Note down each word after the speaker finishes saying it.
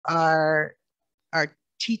our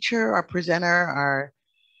teacher, our presenter, our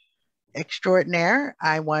extraordinaire,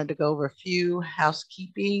 I wanted to go over a few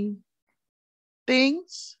housekeeping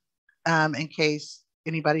things in case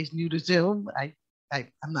anybody's new to Zoom. I'm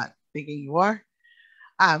not thinking you are.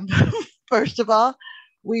 First of all,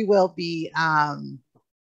 we will be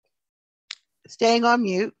staying on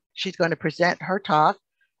mute. She's going to present her talk.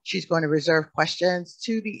 She's going to reserve questions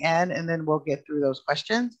to the end, and then we'll get through those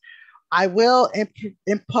questions. I will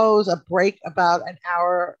impose a break about an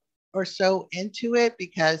hour or so into it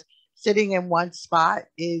because sitting in one spot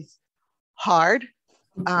is hard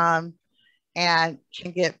and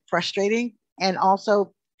can get frustrating. And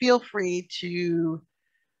also feel free to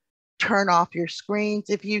turn off your screens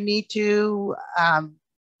if you need to.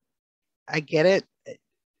 I get it.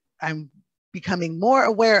 I'm becoming more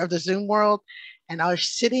aware of the Zoom world, and I was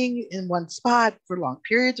sitting in one spot for long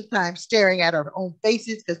periods of time, staring at our own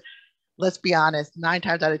faces, because let's be honest, 9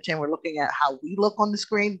 times out of 10, we're looking at how we look on the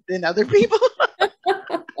screen than other people.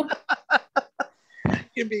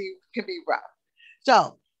 can be rough.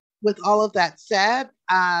 So with all of that said,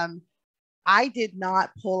 I did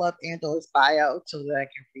not pull up Angela's bio so that I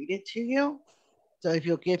can read it to you. So if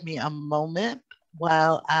you'll give me a moment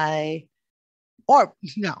while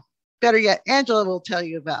better yet, Angela will tell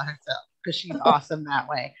you about herself because she's awesome that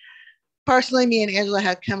way. Personally, me and Angela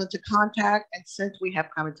have come into contact, and since we have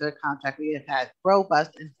come into contact, we have had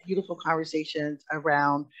robust and beautiful conversations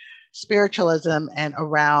around spiritualism and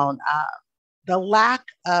around the lack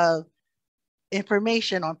of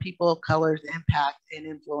information on people of color's impact and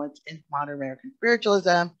influence in modern American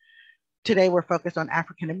spiritualism. Today, we're focused on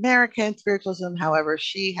African American spiritualism. However,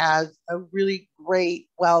 she has a really great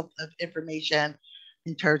wealth of information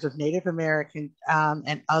in terms of Native American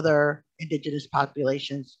and other indigenous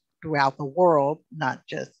populations throughout the world, not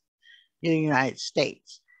just in the United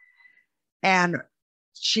States. And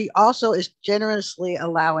she also is generously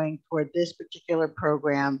allowing for this particular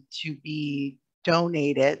program to be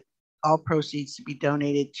donated, all proceeds to be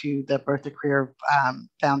donated to the Birth of Career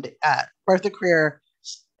Birth of Career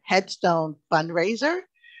Headstone fundraiser.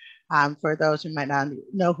 For those who might not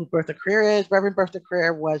know who Bertha Career is, Reverend Bertha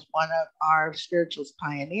Career was one of our spiritualist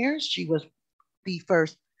pioneers. She was the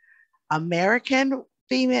first American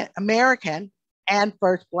and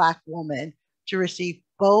first Black woman to receive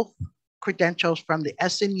both credentials from the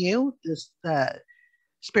SNU, the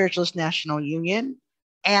Spiritualist National Union,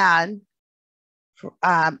 and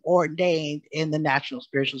ordained in the National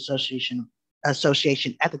Spiritual Association. At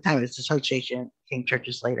the time, it was association, came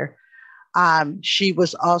churches later. She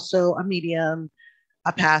was also a medium,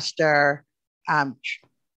 a pastor, and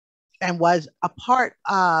was a part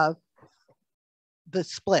of the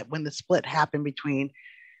split when the split happened between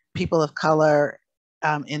people of color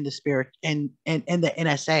in the spirit in the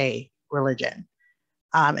NSA religion,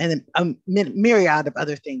 and a myriad of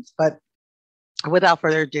other things. But without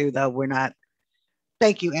further ado, though,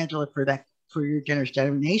 thank you, Angela, for your generous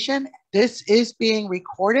donation. This is being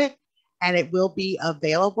recorded, and it will be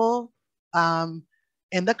available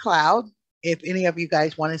in the cloud. If any of you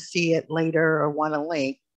guys want to see it later or want a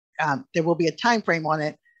link, there will be a time frame on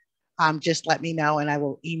it. Just let me know, and I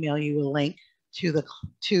will email you a link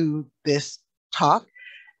to this talk.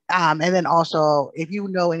 And then also, if you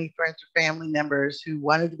know any friends or family members who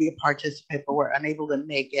wanted to be a participant but were unable to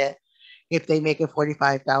make it, if they make a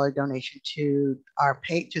 $45 donation to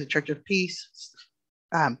the Church of Peace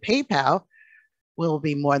PayPal, we'll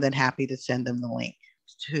be more than happy to send them the link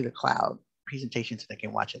to the cloud presentation so they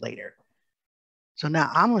can watch it later. So now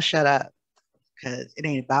I'm gonna shut up because it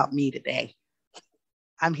ain't about me today.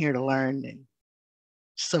 I'm here to learn and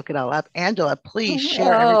soak it all up. Angela, please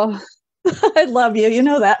share. I love you. You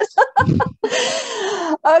know that.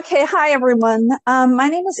 Okay. Hi, everyone. My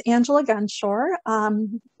name is Angela Gunshore. A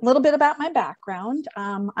little bit about my background.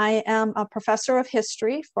 I am a professor of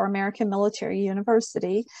history for American Military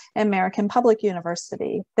University and American Public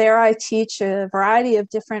University. There I teach a variety of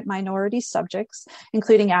different minority subjects,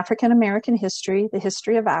 including African American history, the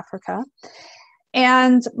history of Africa.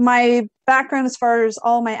 And my background as far as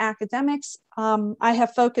all my academics, I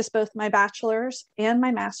have focused both my bachelor's and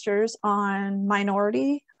my master's on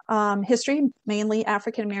minority history, mainly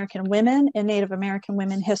African American women and Native American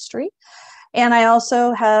women history. And I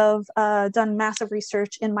also have done massive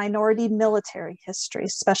research in minority military history,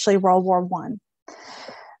 especially World War I.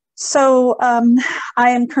 So I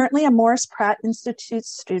am currently a Morris Pratt Institute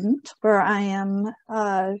student, where I am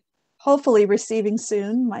hopefully receiving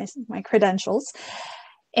soon my credentials.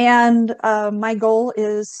 And my goal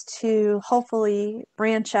is to hopefully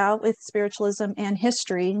branch out with spiritualism and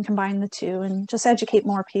history and combine the two and just educate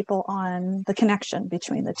more people on the connection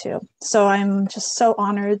between the two. So I'm just so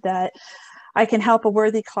honored that I can help a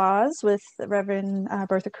worthy cause with Reverend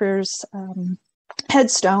Bertha Creer's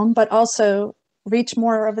headstone, but also reach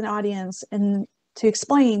more of an audience and to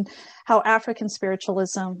explain how African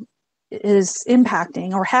spiritualism is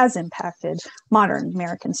impacting or has impacted modern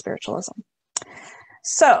American spiritualism.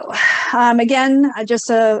 So again, just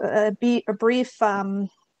a brief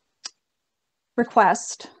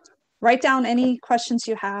request. Write down any questions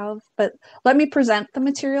you have, but let me present the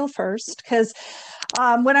material first, because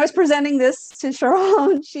when I was presenting this to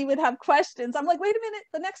Sharon, she would have questions. I'm like, wait a minute,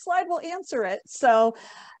 the next slide will answer it. So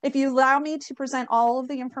if you allow me to present all of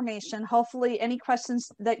the information, hopefully any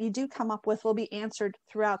questions that you do come up with will be answered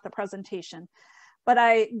throughout the presentation. But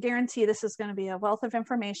I guarantee this is going to be a wealth of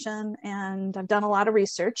information, and I've done a lot of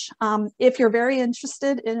research. If you're very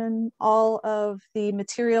interested in all of the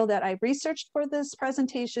material that I researched for this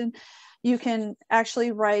presentation, you can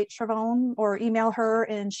actually write Siobhan or email her,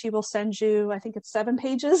 and she will send you, I think it's 7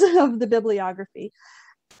 pages of the bibliography.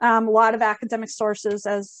 A lot of academic sources.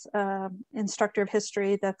 As instructor of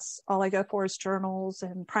history, that's all I go for is journals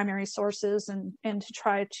and primary sources, and to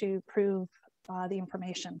try to prove the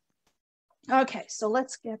information. Okay, so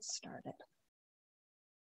let's get started.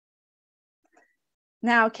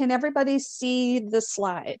 Now, can everybody see the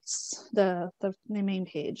slides, the main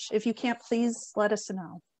page? If you can't, please let us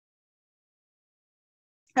know.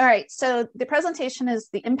 All right, so the presentation is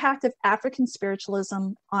the impact of African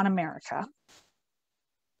spiritualism on America.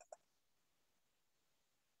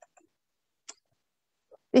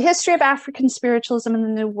 The history of African spiritualism in the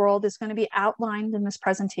New World is going to be outlined in this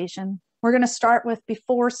presentation. We're going to start with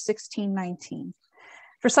before 1619.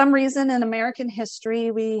 For some reason in American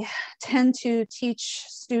history, we tend to teach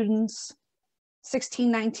students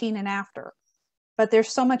 1619 and after, but there's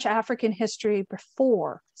so much African history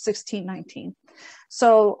before 1619.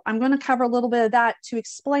 So I'm going to cover a little bit of that to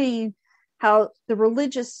explain how the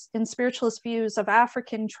religious and spiritualist views of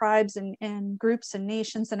African tribes and groups and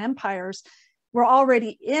nations and empires were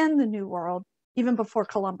already in the New World even before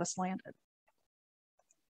Columbus landed.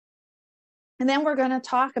 And then we're going to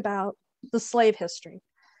talk about the slave history,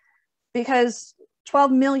 because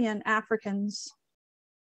 12 million Africans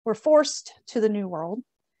were forced to the New World,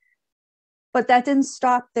 but that didn't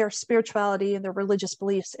stop their spirituality and their religious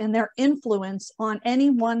beliefs and their influence on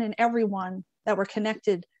anyone and everyone that were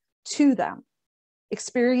connected to them,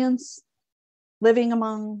 experience, living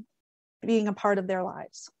among, being a part of their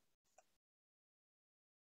lives.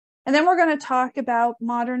 And then we're going to talk about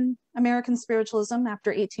modern American spiritualism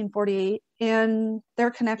after 1848 and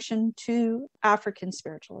their connection to African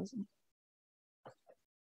spiritualism.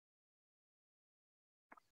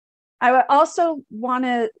 I also want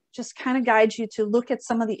to just kind of guide you to look at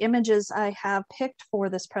some of the images I have picked for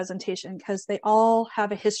this presentation, because they all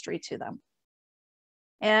have a history to them.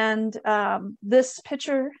 And this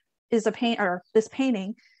picture is this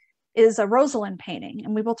painting is a Rosalind painting,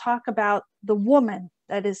 and we will talk about the woman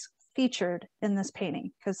that is featured in this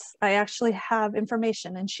painting, because I actually have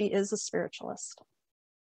information, and she is a spiritualist.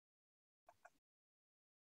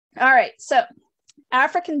 All right, so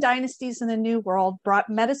African dynasties in the New World brought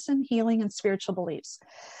medicine, healing, and spiritual beliefs.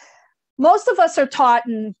 Most of us are taught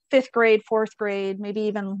in 5th grade, 4th grade, maybe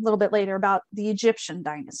even a little bit later, about the Egyptian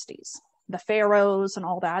dynasties, the pharaohs and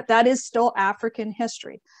all that. That is still African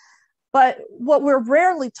history. But what we're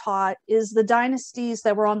rarely taught is the dynasties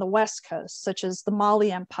that were on the West Coast, such as the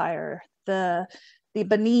Mali Empire, the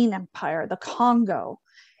Benin Empire, the Congo.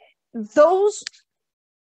 Those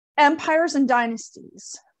empires and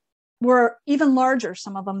dynasties were even larger,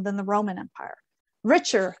 some of them, than the Roman Empire,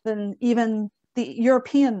 richer than even the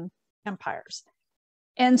European empires.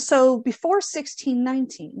 And so before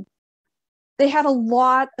 1619, they had a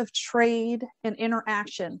lot of trade and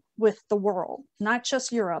interaction with the world, not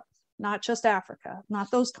just Europe, not just Africa, not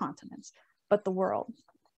those continents, but the world.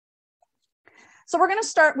 So we're going to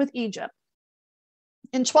start with Egypt.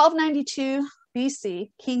 In 1292 BC,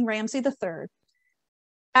 King Ramses III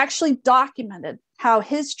actually documented how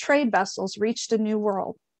his trade vessels reached a new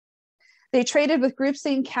world. They traded with groups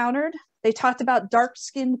they encountered. They talked about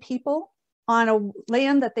dark-skinned people on a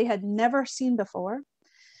land that they had never seen before.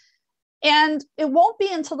 And it won't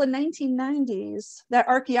be until the 1990s that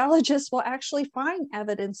archaeologists will actually find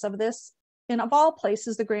evidence of this in, of all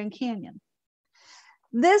places, the Grand Canyon.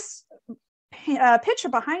 This picture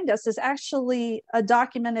behind us is actually a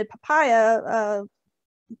documented papaya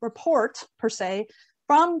report, per se,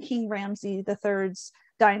 from King Ramses III's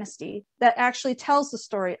dynasty that actually tells the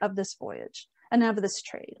story of this voyage. and of this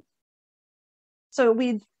trade. So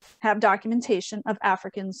we have documentation of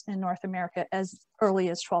Africans in North America as early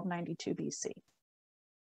as 1292 BC.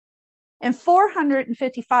 In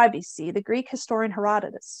 455 BC, the Greek historian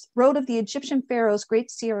Herodotus wrote of the Egyptian pharaoh's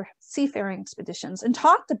great seafaring expeditions and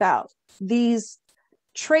talked about these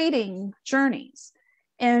trading journeys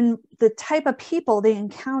and the type of people they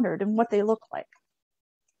encountered and what they looked like.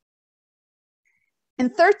 In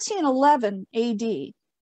 1311 AD,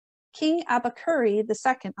 King Abakuri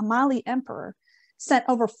II, a Mali emperor, sent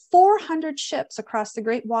over 400 ships across the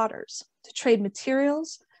great waters to trade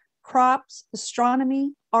materials, crops,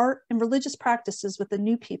 astronomy, art, and religious practices with the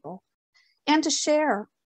new people, and to share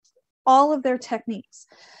all of their techniques.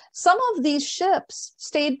 Some of these ships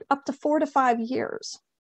stayed up to 4 to 5 years,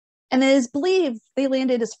 and it is believed they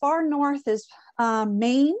landed as far north as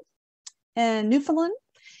Maine and Newfoundland,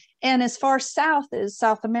 and as far south as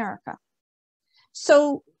South America.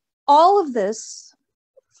 So all of this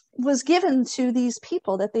was given to these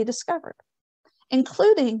people that they discovered,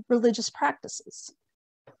 including religious practices.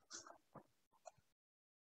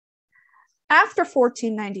 After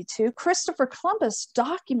 1492, Christopher Columbus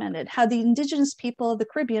documented how the indigenous people of the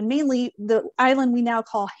Caribbean, mainly the island we now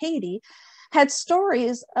call Haiti, had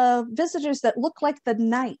stories of visitors that looked like the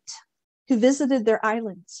knight who visited their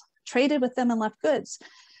islands, traded with them and left goods.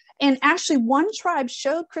 And actually one tribe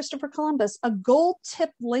showed Christopher Columbus a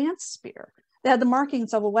gold-tipped lance spear that had the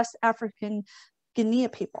markings of a West African Guinea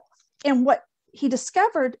people. And what he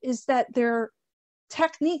discovered is that their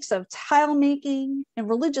techniques of tile making and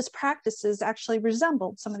religious practices actually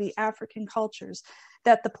resembled some of the African cultures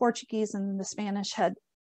that the Portuguese and the Spanish had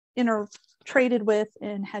traded with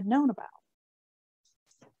and had known about.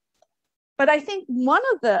 But I think one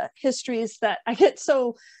of the histories that I get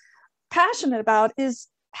so passionate about is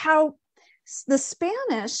how the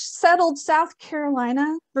Spanish settled South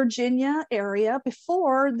Carolina, Virginia area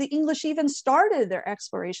before the English even started their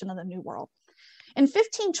exploration of the New World. In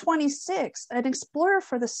 1526, an explorer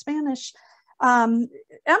for the Spanish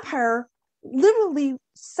Empire literally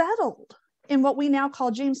settled in what we now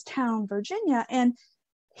call Jamestown, Virginia, and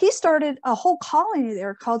he started a whole colony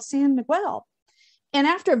there called San Miguel. And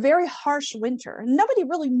after a very harsh winter, and nobody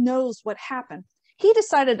really knows what happened, he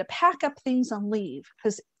decided to pack up things and leave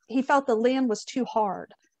because he felt the land was too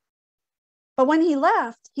hard. But when he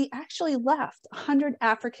left, he actually left 100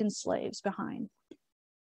 African slaves behind.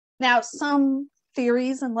 Now, some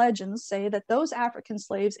theories and legends say that those African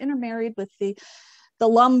slaves intermarried with the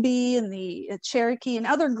Lumbee and the Cherokee and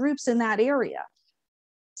other groups in that area.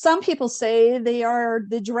 Some people say they are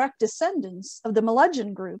the direct descendants of the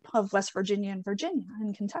Melanesian group of West Virginia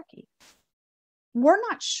and Kentucky. We're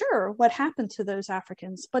not sure what happened to those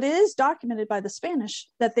Africans, but it is documented by the Spanish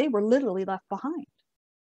that they were literally left behind.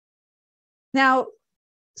 Now,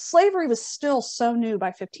 slavery was still so new by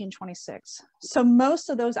 1526, so most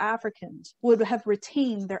of those Africans would have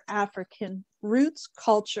retained their African roots,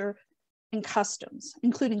 culture, and customs,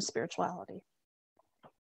 including spirituality.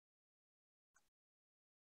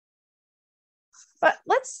 But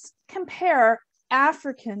let's compare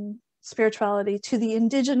African spirituality to the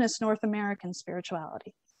indigenous North American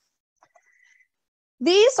spirituality.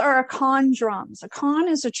 These are Akan drums. Akan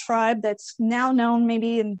is a tribe that's now known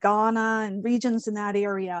maybe in Ghana and regions in that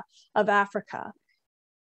area of Africa.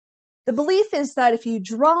 The belief is that if you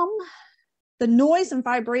drum, the noise and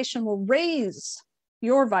vibration will raise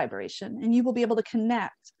your vibration and you will be able to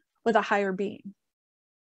connect with a higher being.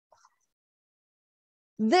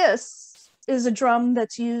 This is a drum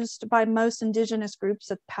that's used by most indigenous groups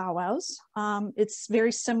at powwows. It's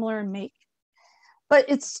very similar in make. But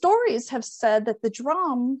its stories have said that the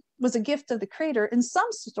drum was a gift of the creator. And some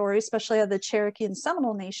stories, especially of the Cherokee and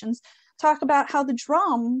Seminole nations, talk about how the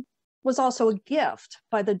drum was also a gift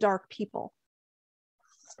by the dark people.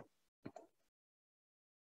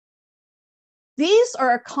 These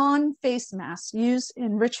are Akan face masks used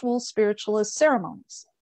in ritual spiritualist ceremonies.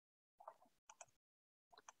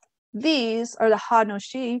 These are the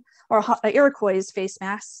Haudenosaunee or Iroquois face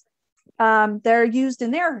masks. They're used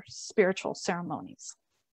in their spiritual ceremonies.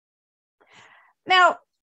 Now,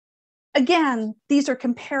 again, these are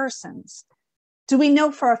comparisons. Do we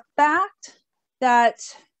know for a fact that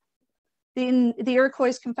the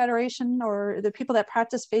Iroquois Confederation or the people that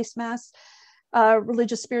practice face masks,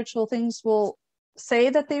 religious spiritual things, will say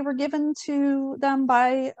that they were given to them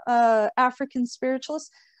by African spiritualists?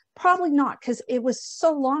 Probably not, because it was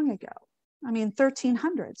so long ago. I mean,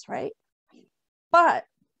 1300s, right? But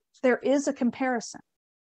there is a comparison.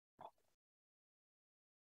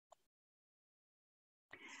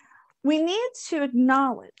 We need to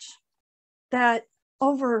acknowledge that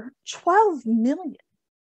over 12 million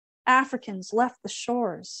Africans left the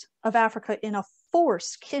shores of Africa in a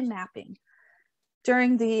forced kidnapping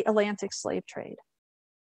during the Atlantic slave trade.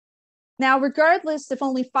 Now, regardless if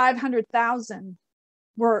only 500,000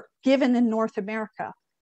 were given in North America,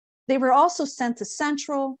 they were also sent to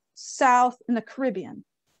Central, South, and the Caribbean.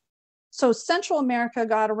 So Central America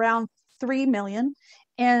got around 3 million,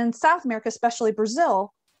 and South America, especially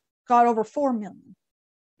Brazil, got over 4 million.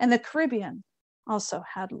 And the Caribbean also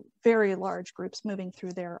had very large groups moving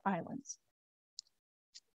through their islands.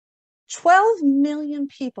 12 million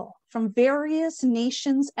people from various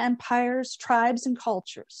nations, empires, tribes, and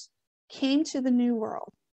cultures came to the New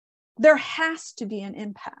World. There has to be an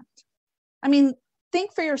impact. I mean,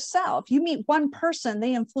 think for yourself. You meet one person,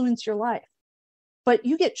 they influence your life. But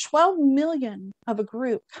you get 12 million of a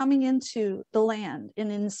group coming into the land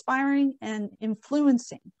and inspiring and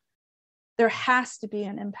influencing. There has to be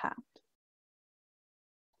an impact.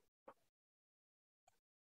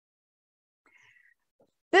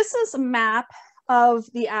 This is a map of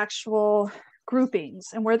the actual groupings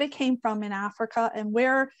and where they came from in Africa and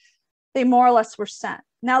where they more or less were sent.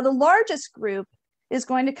 Now, the largest group is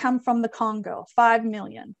going to come from the Congo, 5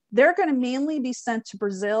 million. They're going to mainly be sent to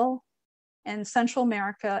Brazil and Central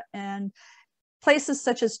America and places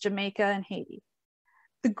such as Jamaica and Haiti.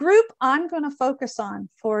 The group I'm going to focus on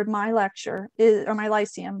for my lecture or my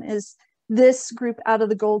lyceum is this group out of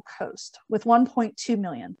the Gold Coast with 1.2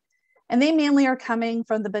 million. And they mainly are coming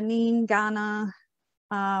from the Benin, Ghana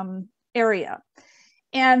area.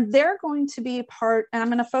 And they're going to be part, and I'm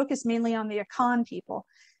going to focus mainly on the Akan people,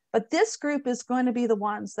 but this group is going to be the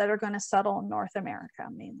ones that are going to settle in North America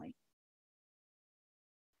mainly.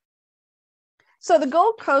 So the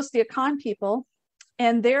Gold Coast, the Akan people,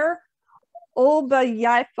 and their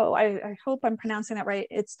Obayifo, I hope I'm pronouncing that right.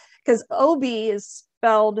 It's because Obi is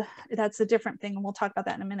spelled, that's a different thing, and we'll talk about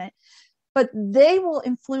that in a minute. But they will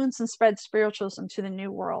influence and spread spiritualism to the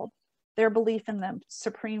New World. Their belief in the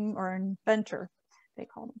supreme or inventor, they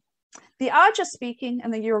call them. The Aja speaking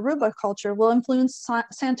and the Yoruba culture will influence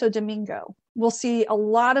Santo Domingo. We'll see a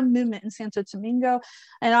lot of movement in Santo Domingo,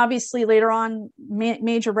 and obviously later on,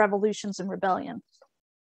 major revolutions and rebellion.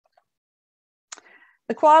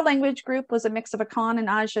 The Quad language group was a mix of Akan and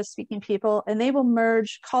Aja speaking people, and they will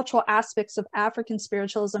merge cultural aspects of African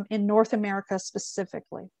spiritualism in North America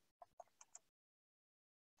specifically.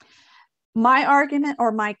 My argument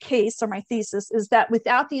or my case or my thesis is that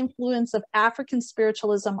without the influence of African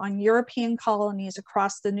spiritualism on European colonies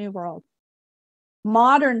across the New World,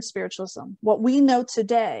 modern spiritualism, what we know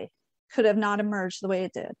today, could have not emerged the way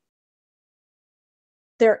it did.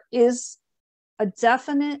 There is a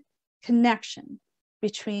definite connection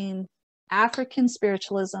between African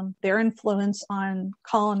spiritualism, their influence on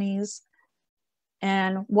colonies,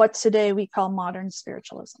 and what today we call modern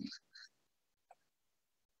spiritualism.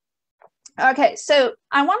 Okay, so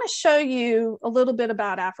I want to show you a little bit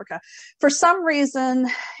about Africa. For some reason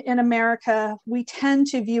in America, we tend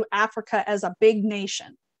to view Africa as a big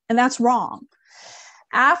nation, and that's wrong.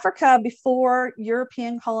 Africa, before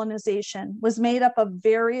European colonization, was made up of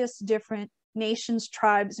various different nations,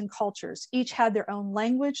 tribes, and cultures. Each had their own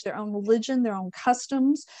language, their own religion, their own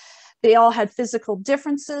customs. They all had physical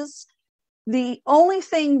differences. The only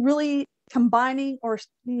thing really combining or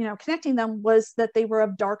connecting them was that they were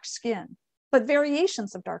of dark skin, but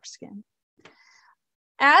variations of dark skin.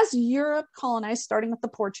 As Europe colonized, starting with the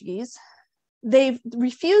Portuguese, they've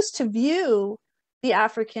refused to view the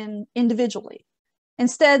African individually.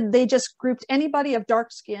 Instead, they just grouped anybody of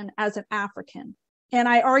dark skin as an African. And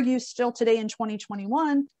I argue still today in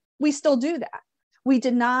 2021, we still do that. We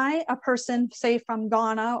deny a person, say from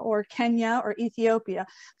Ghana or Kenya or Ethiopia,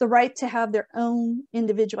 the right to have their own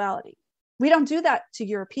individuality. We don't do that to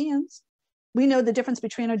Europeans. We know the difference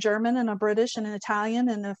between a German and a British and an Italian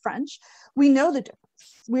and a French. We know the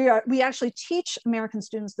difference. We actually teach American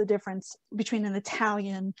students the difference between an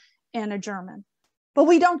Italian and a German. But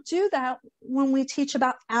we don't do that when we teach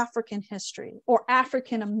about African history or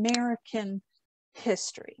African American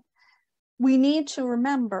history. We need to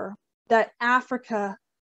remember that Africa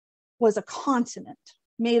was a continent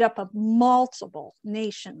made up of multiple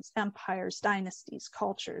nations, empires, dynasties,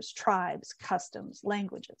 cultures, tribes, customs,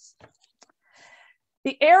 languages.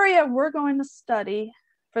 The area we're going to study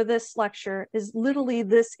for this lecture is literally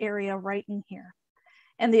this area right in here.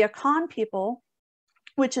 And the Akan people,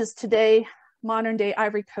 which is today modern day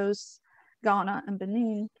Ivory Coast, Ghana, and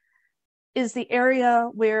Benin, is the area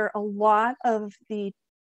where a lot of the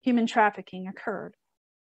human trafficking occurred.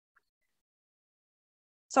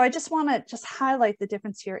 So I just want to highlight the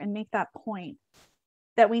difference here and make that point,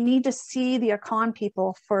 that we need to see the Akan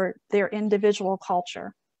people for their individual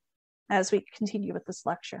culture as we continue with this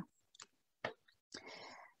lecture.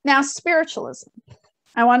 Now, spiritualism.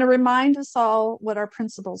 I want to remind us all what our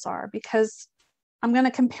principles are, because I'm going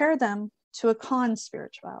to compare them to Akan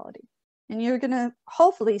spirituality, and you're going to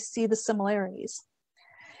hopefully see the similarities.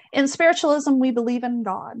 In spiritualism, we believe in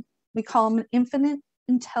God. We call him an infinite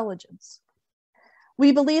intelligence.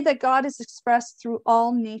 We believe that God is expressed through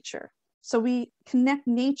all nature, so we connect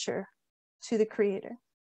nature to the Creator.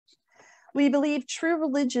 We believe true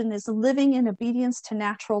religion is living in obedience to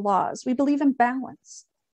natural laws. We believe in balance.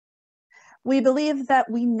 We believe that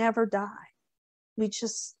we never die. We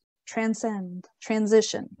just transcend,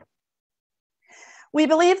 transition. We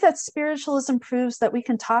believe that spiritualism proves that we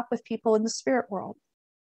can talk with people in the spirit world.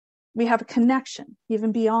 We have a connection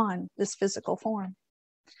even beyond this physical form.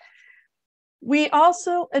 We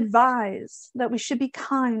also advise that we should be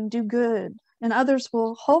kind, do good, and others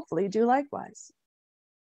will hopefully do likewise.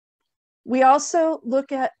 We also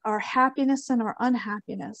look at our happiness and our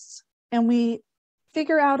unhappiness, and we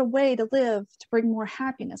figure out a way to live to bring more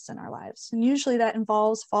happiness in our lives. And usually that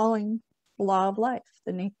involves following the law of life,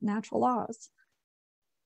 the natural laws.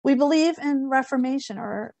 We believe in reformation,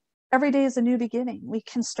 or every day is a new beginning. We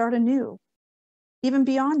can start anew, even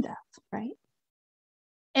beyond death, right?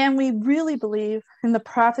 And we really believe in the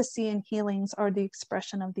prophecy and healings are the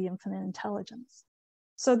expression of the infinite intelligence.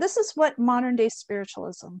 So this is what modern day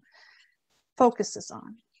spiritualism focuses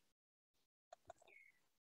on.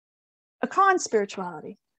 Akan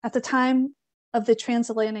spirituality, at the time of the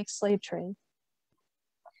transatlantic slave trade,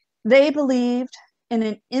 they believed in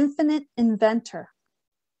an infinite inventor.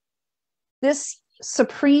 This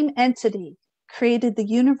supreme entity created the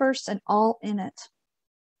universe and all in it.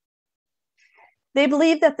 They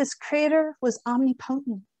believed that this creator was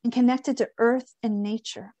omnipotent and connected to earth and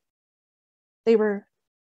nature. They were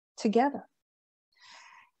together.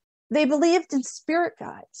 They believed in spirit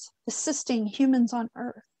guides assisting humans on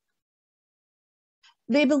earth.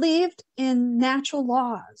 They believed in natural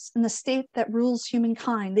laws and the state that rules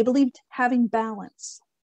humankind. They believed having balance.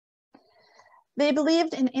 They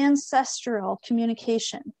believed in ancestral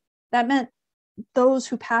communication. That meant those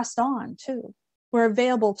who passed on too were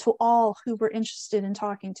available to all who were interested in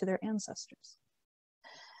talking to their ancestors.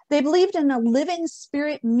 They believed in a living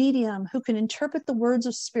spirit medium who can interpret the words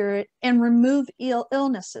of spirit and remove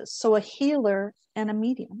illnesses, so a healer and a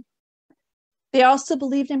medium. They also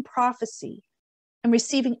believed in prophecy and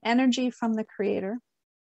receiving energy from the Creator.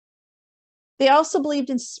 They also believed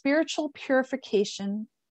in spiritual purification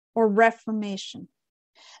or reformation.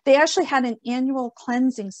 They actually had an annual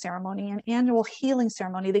cleansing ceremony, an annual healing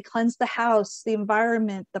ceremony. They cleansed the house, the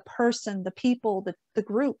environment, the person, the people, the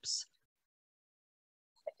groups.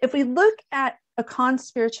 If we look at Akan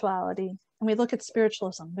spirituality and we look at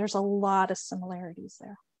spiritualism, there's a lot of similarities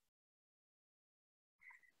there.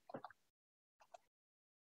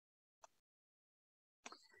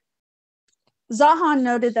 Zahan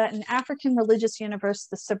noted that in African religious universe,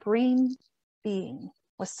 the supreme being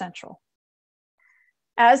was central.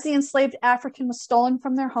 As the enslaved African was stolen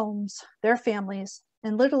from their homes, their families,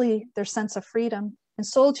 and literally their sense of freedom, and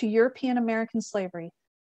sold to European American slavery,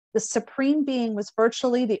 the supreme being was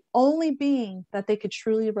virtually the only being that they could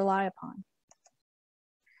truly rely upon.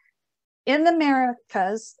 In the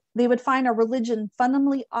Americas, they would find a religion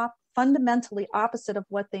fundamentally opposite of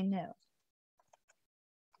what they knew.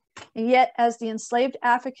 And yet, as the enslaved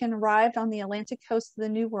African arrived on the Atlantic coast of the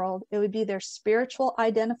New World, it would be their spiritual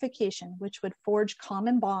identification which would forge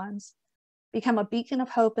common bonds, become a beacon of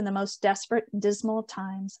hope in the most desperate and dismal of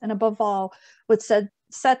times, and above all, would set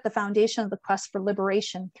the foundation of the quest for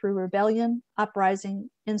liberation through rebellion, uprising,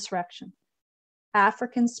 insurrection.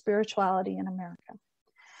 African spirituality in America.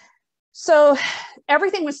 So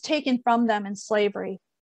everything was taken from them in slavery.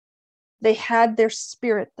 They had their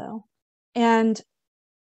spirit, though. And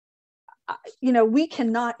we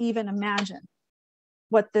cannot even imagine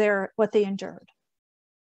what they endured.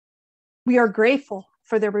 We are grateful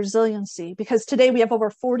for their resiliency because today we have over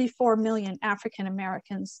 44 million African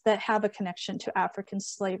Americans that have a connection to African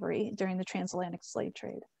slavery during the transatlantic slave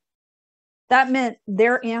trade. That meant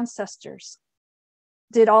their ancestors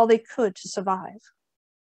did all they could to survive,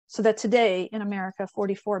 so that today in America,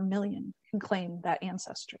 44 million can claim that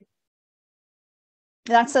ancestry.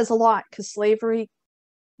 That says a lot because slavery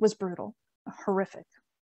was brutal, horrific.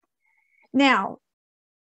 Now,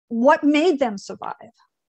 what made them survive?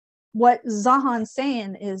 What Zahan's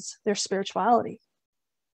saying is their spirituality.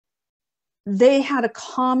 They had a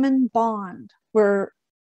common bond where,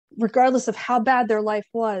 regardless of how bad their life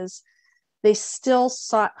was, they still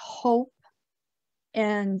sought hope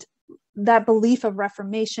and that belief of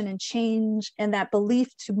reformation and change, and that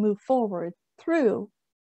belief to move forward through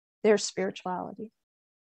their spirituality.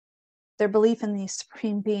 their belief in the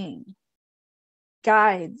supreme being,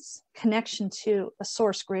 guides, connection to a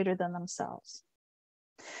source greater than themselves.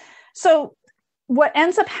 So what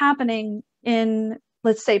ends up happening in,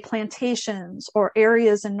 let's say, plantations or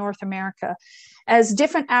areas in North America, as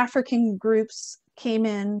different African groups came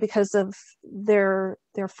in because of their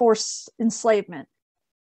forced enslavement,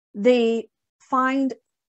 they find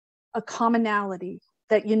a commonality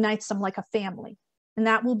that unites them like a family, and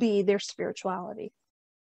that will be their spirituality.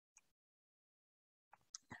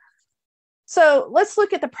 So let's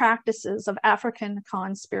look at the practices of African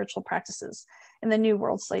Akan spiritual practices in the New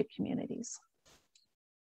World slave communities.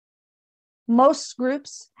 Most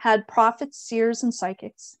groups had prophets, seers, and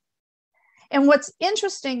psychics. And what's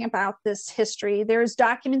interesting about this history, there's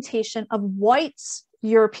documentation of white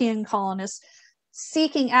European colonists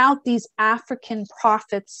seeking out these African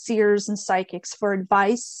prophets, seers, and psychics for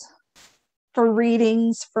advice, for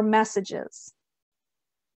readings, for messages.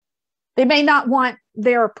 They may not want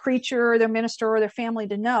their preacher or their minister or their family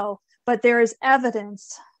to know, but there is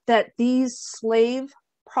evidence that these slave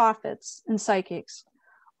prophets and psychics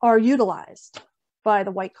are utilized by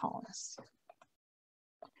the white colonists.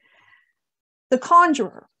 The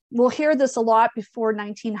conjurer, we'll hear this a lot before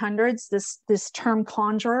 1900s, this term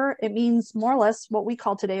conjurer. It means more or less what we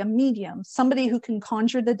call today a medium, somebody who can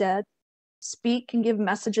conjure the dead, speak and give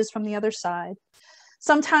messages from the other side.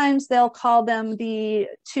 Sometimes they'll call them the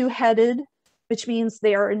two-headed, which means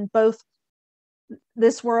they are in both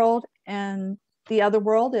this world and the other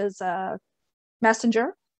world as a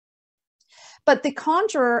messenger. But the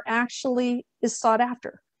conjurer actually is sought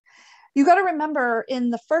after. You got to remember, in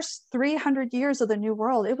the first 300 years of the New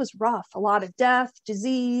World, it was rough. A lot of death,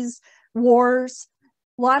 disease, wars.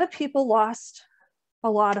 A lot of people lost a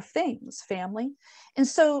lot of things, family. And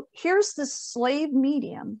so here's this slave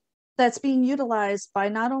medium that's being utilized by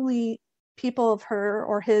not only people of her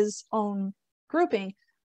or his own grouping,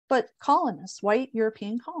 but colonists, white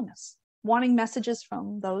European colonists, wanting messages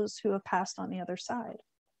from those who have passed on the other side.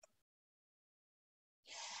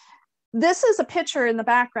 This is a picture in the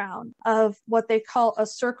background of what they call a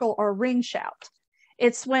circle or ring shout.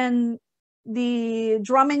 It's when the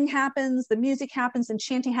drumming happens, the music happens, and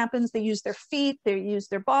chanting happens. They use their feet, they use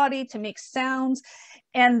their body to make sounds,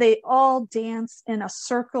 and they all dance in a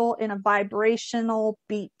circle in a vibrational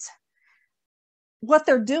beat. What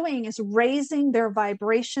they're doing is raising their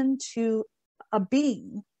vibration to a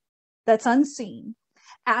being that's unseen,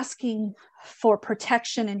 asking for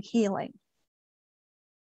protection and healing.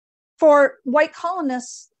 For white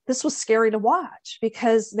colonists, this was scary to watch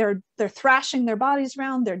because they're thrashing their bodies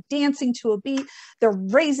around, they're dancing to a beat, they're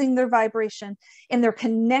raising their vibration, and they're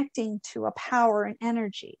connecting to a power and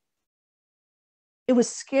energy. It was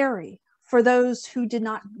scary for those who did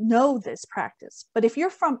not know this practice. But if you're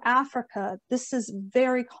from Africa, this is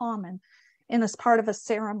very common and as part of a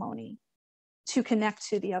ceremony to connect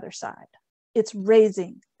to the other side. It's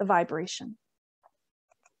raising the vibration.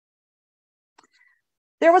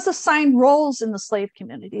 There was assigned roles in the slave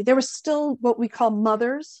community. There was still what we call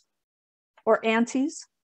mothers or aunties.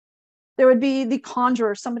 There would be the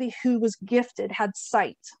conjurer, somebody who was gifted, had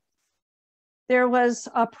sight. There was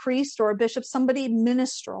a priest or a bishop, somebody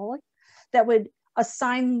ministerial that would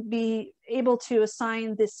be able to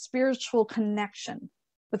assign this spiritual connection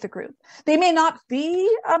with the group. They may not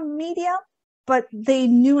be a medium, but they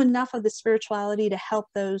knew enough of the spirituality to help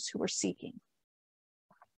those who were seeking.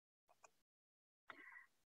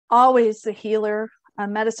 Always the healer, a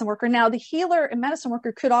medicine worker. Now, the healer and medicine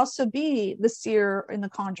worker could also be the seer and the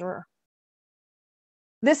conjurer.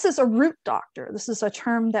 This is a root doctor. This is a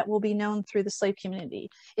term that will be known through the slave community.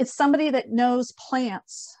 It's somebody that knows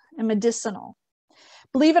plants and medicinal.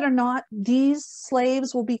 Believe it or not, these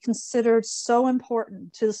slaves will be considered so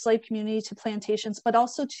important to the slave community, to plantations, but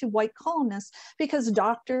also to white colonists, because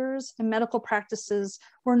doctors and medical practices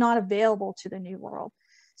were not available to the New World.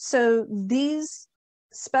 So these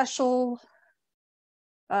special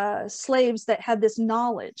slaves that had this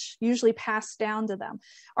knowledge, usually passed down to them,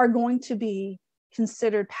 are going to be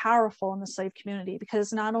considered powerful in the slave community,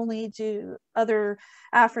 because not only do other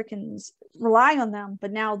Africans rely on them,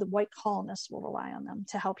 but now the white colonists will rely on them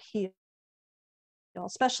to help heal,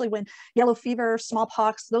 especially when yellow fever,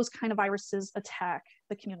 smallpox, those kind of viruses attack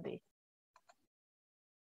the community.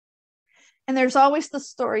 And there's always the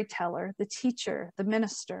storyteller, the teacher, the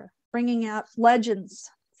minister, bringing out legends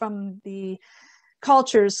from the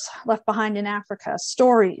cultures left behind in Africa,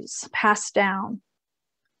 stories passed down.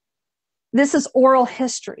 This is oral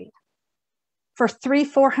history. For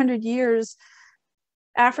 300-400 years,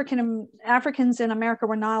 Africans in America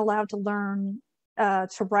were not allowed to learn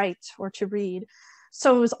to write or to read.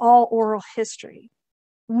 So it was all oral history.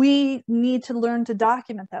 we need to learn to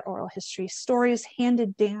document that oral history, stories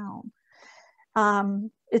handed down.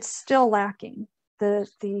 It's still lacking.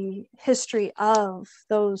 The history of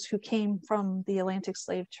those who came from the Atlantic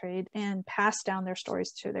slave trade and passed down their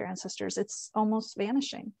stories to their ancestors, it's almost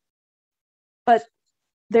vanishing. But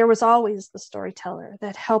there was always the storyteller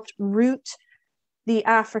that helped root the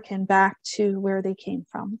African back to where they came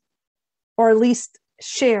from, or at least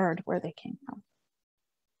shared where they came from.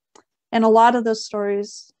 And a lot of those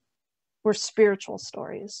stories were spiritual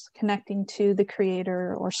stories connecting to the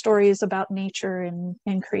creator, or stories about nature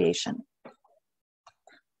and creation.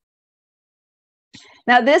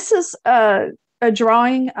 Now, this is a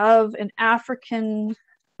drawing of an African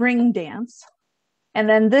ring dance. And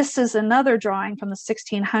then this is another drawing from the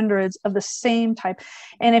 1600s of the same type.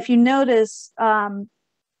 And if you notice,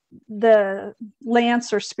 the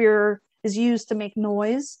lance or spear is used to make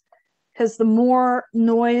noise, because the more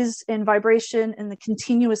noise and vibration and the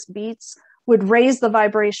continuous beats would raise the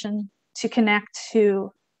vibration to connect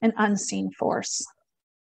to an unseen force.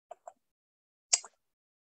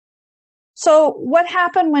 So what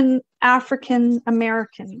happened when African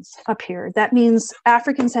Americans appeared? That means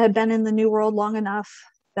Africans had been in the New World long enough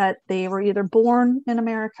that they were either born in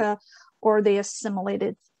America or they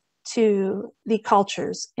assimilated to the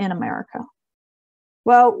cultures in America.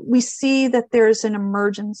 Well, we see that there's an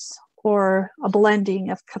emergence or a blending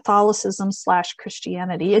of Catholicism /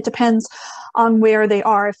 Christianity. It depends on where they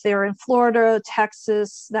are. If they're in Florida,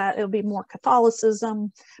 Texas, that it'll be more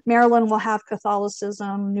Catholicism. Maryland will have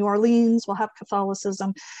Catholicism. New Orleans will have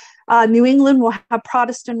Catholicism. New England will have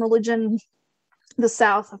Protestant religion. The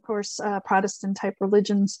South, of course, Protestant type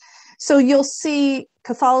religions. So you'll see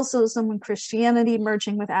Catholicism and Christianity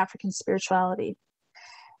merging with African spirituality.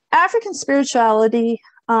 African spirituality,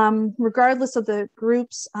 regardless of the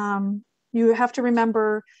groups, you have to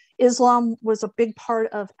remember Islam was a big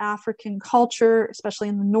part of African culture, especially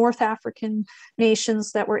in the North African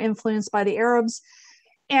nations that were influenced by the Arabs.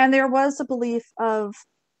 And there was a belief of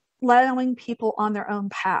allowing people on their own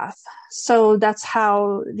path. So that's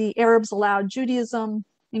how the Arabs allowed Judaism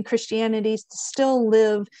and Christianity to still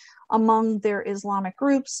live among their Islamic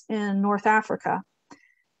groups in North Africa.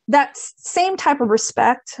 That same type of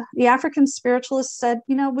respect, the African spiritualists said,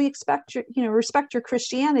 we expect your, respect your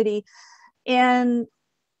Christianity, and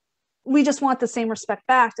we just want the same respect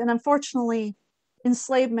back. And unfortunately,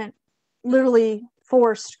 enslavement literally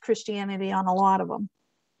forced Christianity on a lot of them.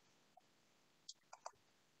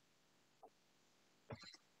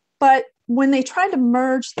 But when they tried to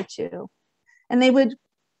merge the two, and they would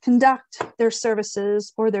conduct their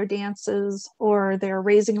services or their dances or their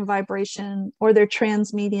raising of vibration or their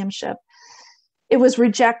trans mediumship, it was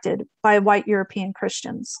rejected by white European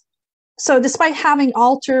Christians. So despite having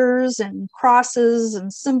altars and crosses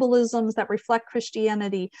and symbolisms that reflect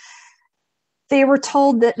Christianity, they were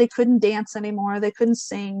told that they couldn't dance anymore, they couldn't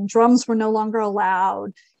sing, drums were no longer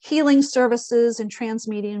allowed, healing services and trans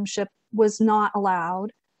mediumship was not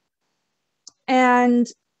allowed. And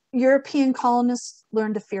European colonists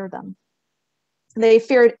learned to fear them. They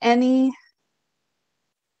feared any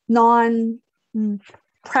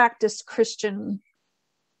non-practiced Christian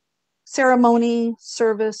ceremony,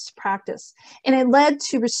 service, practice. And it led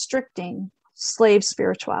to restricting slave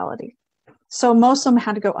spirituality. So most of them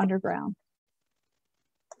had to go underground.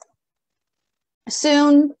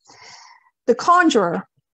 Soon, the conjurer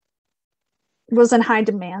was in high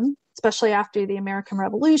demand, especially after the American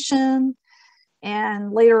Revolution.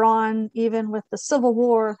 And later on, even with the Civil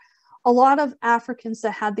War, a lot of Africans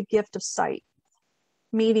that had the gift of sight,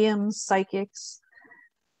 mediums, psychics,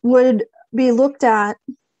 would be looked at,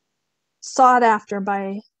 sought after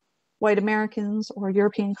by white Americans or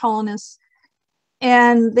European colonists,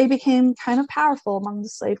 and they became kind of powerful among the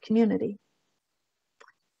slave community.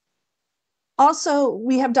 Also,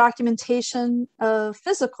 we have documentation of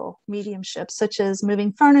physical mediumship, such as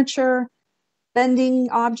moving furniture, bending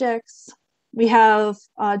objects. We have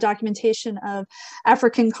documentation of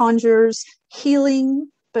African conjurers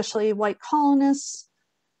healing, especially white colonists.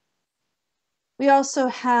 We also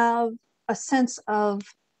have a sense of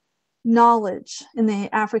knowledge in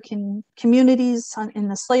the African communities, in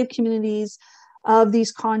the slave communities, of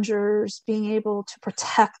these conjurers being able to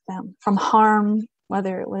protect them from harm,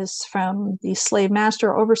 whether it was from the slave master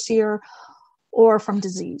or overseer or from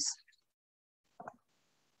disease.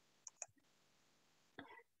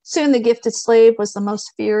 Soon the gifted slave was the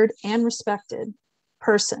most feared and respected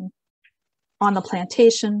person on the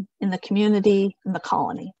plantation, in the community, in the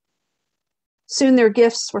colony. Soon their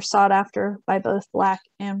gifts were sought after by both Black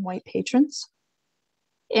and white patrons.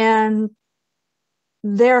 And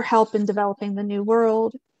their help in developing the New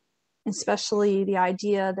World especially the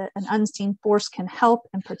idea that an unseen force can help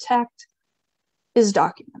and protect, is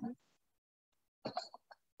documented.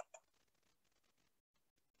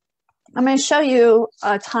 I'm going to show you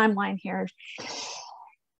a timeline here.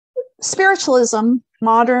 Spiritualism,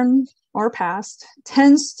 modern or past,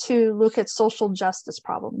 tends to look at social justice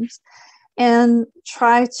problems and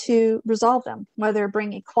try to resolve them, whether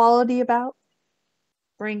bring equality about,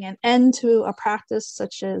 bring an end to a practice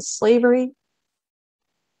such as slavery.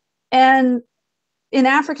 And in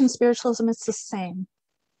African spiritualism, it's the same.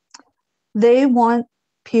 They want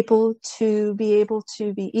people to be able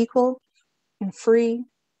to be equal and free.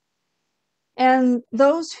 And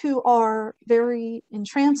those who are very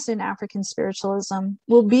entranced in African spiritualism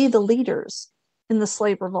will be the leaders in the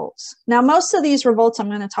slave revolts. Now, most of these revolts I'm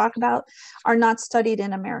going to talk about are not studied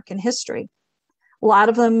in American history. A lot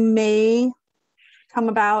of them may come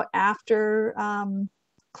about after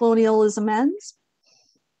colonialism ends.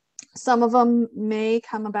 Some of them may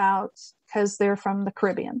come about because they're from the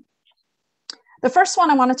Caribbean. The first one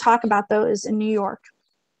I want to talk about, though, is in New York.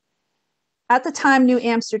 At the time, New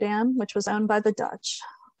Amsterdam, which was owned by the Dutch,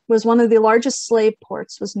 was one of the largest slave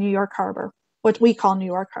ports, was New York Harbor, what we call New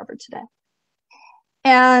York Harbor today.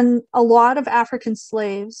 And a lot of African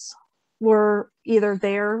slaves were either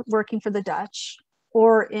there working for the Dutch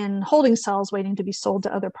or in holding cells waiting to be sold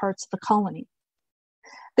to other parts of the colony.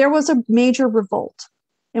 There was a major revolt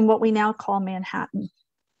in what we now call Manhattan.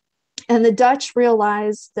 And the Dutch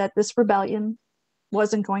realized that this rebellion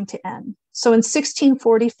wasn't going to end. So in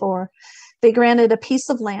 1644, they granted a piece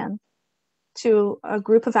of land to a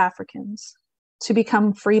group of Africans to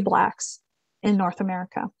become free Blacks in North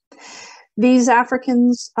America. These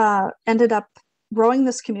Africans ended up growing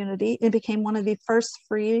this community. It became one of the first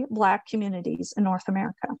free Black communities in North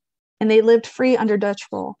America. And they lived free under Dutch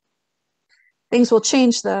rule. Things will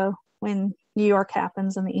change, though, when New York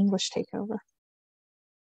happens and the English take over.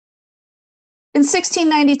 In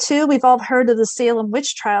 1692, we've all heard of the Salem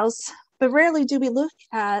witch trials, but rarely do we look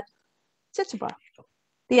at Tituba,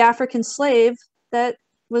 the African slave that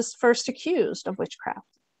was first accused of witchcraft.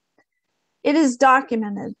 It is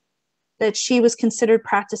documented that she was considered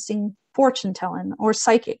practicing fortune telling or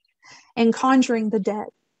psychic and conjuring the dead.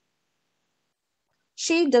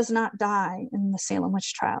 She does not die in the Salem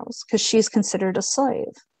witch trials because she's considered a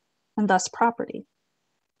slave and thus property.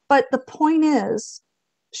 But the point is,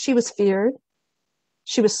 she was feared.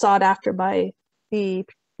 She was sought after by the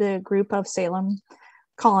group of Salem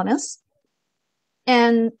colonists.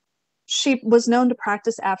 And she was known to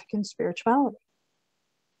practice African spirituality.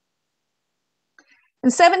 In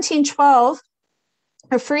 1712,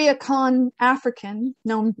 a free Akan African,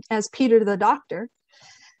 known as Peter the Doctor,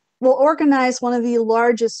 will organize one of the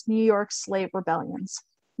largest New York slave rebellions.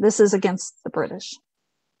 This is against the British.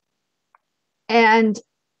 And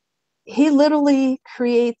he literally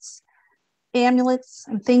creates amulets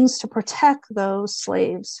and things to protect those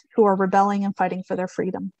slaves who are rebelling and fighting for their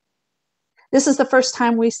freedom. This is the first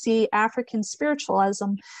time we see African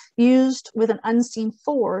spiritualism used with an unseen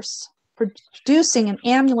force, producing an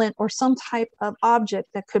amulet or some type of object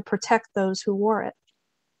that could protect those who wore it.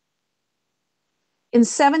 In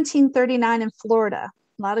 1739 in Florida,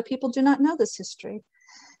 a lot of people do not know this history,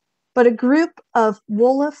 but a group of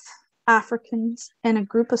Wolof Africans and a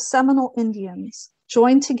group of Seminole Indians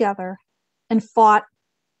joined together and fought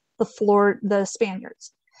the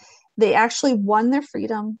Spaniards. They actually won their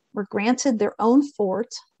freedom, were granted their own fort,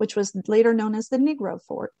 which was later known as the Negro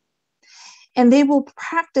Fort. And they will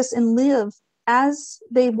practice and live as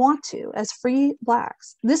they want to, as free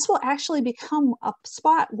Blacks. This will actually become a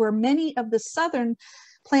spot where many of the Southern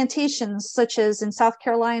plantations, such as in South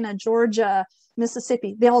Carolina, Georgia,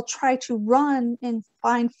 Mississippi, they'll try to run and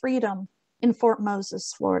find freedom in Fort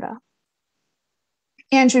Moses, Florida.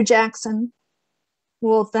 Andrew Jackson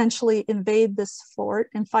will eventually invade this fort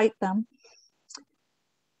and fight them.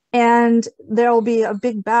 And there will be a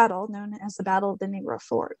big battle known as the Battle of the Negro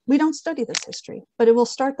Fort. We don't study this history, but it will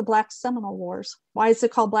start the Black Seminole Wars. Why is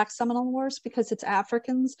it called Black Seminole Wars? Because it's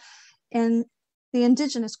Africans and the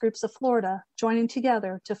indigenous groups of Florida joining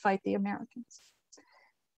together to fight the Americans.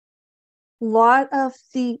 A lot of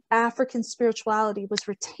the African spirituality was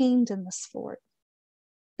retained in this fort.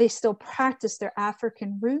 They still practice their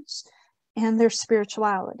African roots and their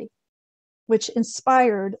spirituality, which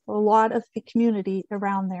inspired a lot of the community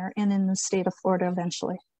around there and in the state of Florida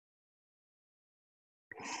eventually.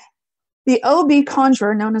 The OB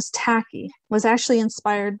conjurer, known as Tacky, was actually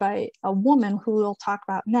inspired by a woman who we'll talk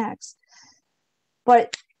about next,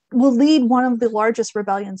 but will lead one of the largest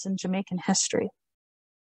rebellions in Jamaican history.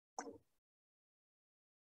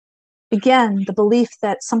 Again, the belief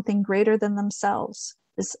that something greater than themselves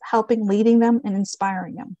is helping, leading them, and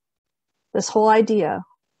inspiring them. This whole idea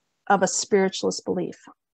of a spiritualist belief.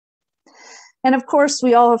 And of course,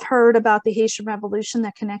 we all have heard about the Haitian Revolution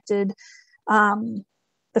that connected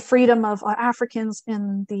the freedom of Africans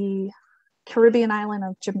in the Caribbean island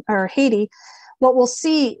of Haiti. What we'll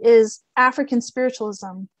see is African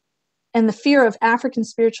spiritualism and the fear of African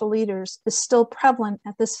spiritual leaders is still prevalent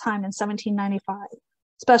at this time in 1795,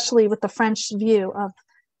 especially with the French view of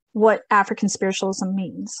what African spiritualism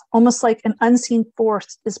means. Almost like an unseen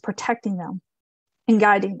force is protecting them and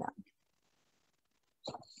guiding them.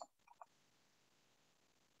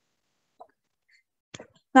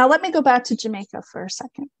 Now let me go back to Jamaica for a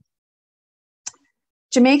second.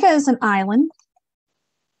 Jamaica is an island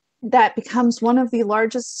that becomes one of the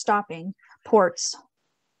largest stopping ports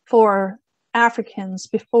for Africans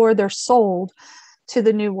before they're sold to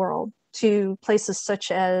the New World, to places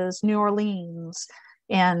such as New Orleans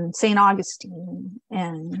and St. Augustine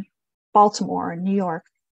and Baltimore and New York.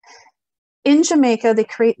 In Jamaica, they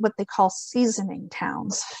create what they call seasoning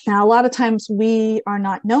towns. Now, a lot of times we are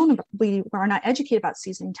not educated about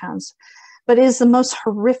seasoning towns, but it is the most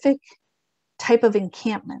horrific type of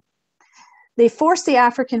encampment. They force the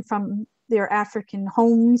African from their African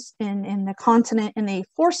homes in the continent, and they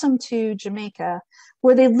force them to Jamaica,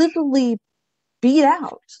 where they literally beat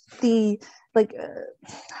out they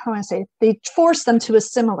force them to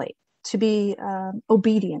assimilate, to be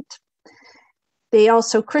obedient. They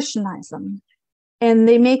also Christianize them, and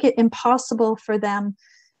they make it impossible for them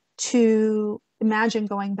to imagine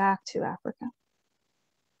going back to Africa.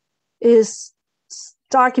 It is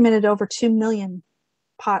documented over 2 million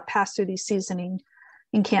passed through these seasoning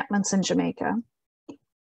encampments in Jamaica.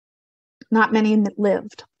 Not many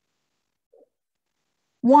lived.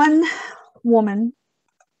 One woman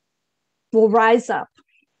will rise up,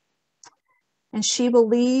 and she will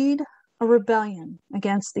lead a rebellion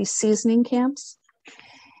against these seasoning camps.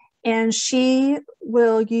 And she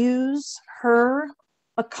will use her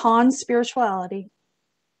Akan spirituality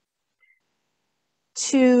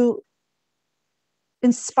to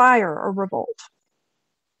inspire a revolt.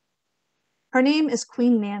 Her name is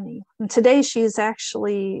Queen Nanny, and today she is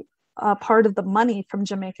actually part of the money from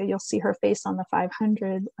Jamaica. You'll see her face on the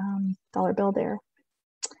 $500 bill there.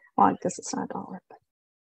 Well, I guess it's not a dollar, but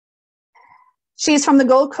she's from the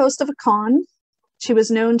Gold Coast of Akan. She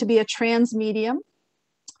was known to be a trans medium,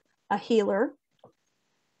 a healer,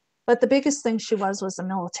 but the biggest thing she was a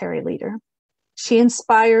military leader. She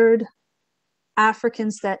inspired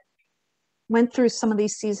Africans that went through some of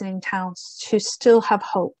these seasoning towns to still have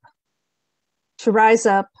hope, to rise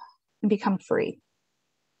up and become free.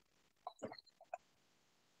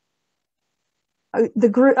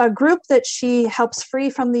 A group that she helps free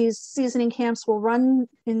from these seasoning camps will run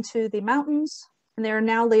into the mountains, and they are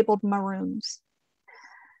now labeled Maroons.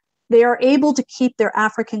 They are able to keep their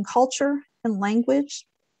African culture and language.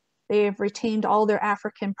 They have retained all their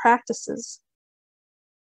African practices.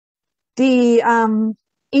 The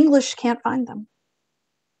English can't find them.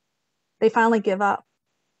 They finally give up.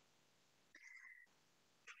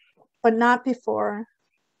 But not before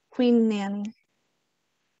Queen Nanny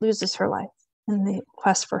loses her life in the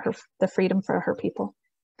quest for the freedom for her people.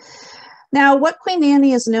 Now, what Queen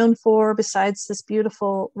Nanny is known for, besides this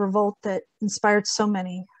beautiful revolt that inspired so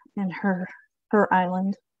many in her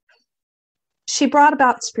island, she brought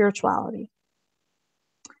about spirituality.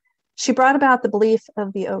 She brought about the belief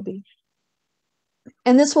of the Obi.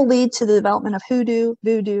 And this will lead to the development of hoodoo,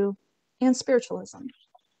 voodoo, and spiritualism.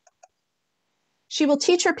 She will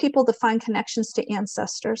teach her people to find connections to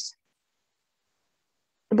ancestors,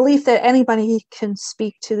 the belief that anybody can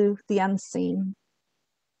speak to the unseen,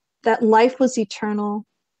 that life was eternal,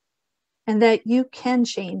 and that you can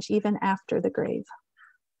change even after the grave.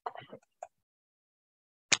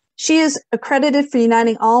 She is accredited for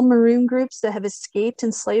uniting all Maroon groups that have escaped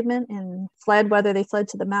enslavement and fled, whether they fled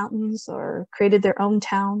to the mountains or created their own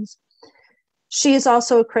towns. She is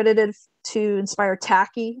also accredited to inspire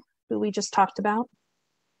Taki, who we just talked about,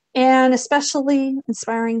 and especially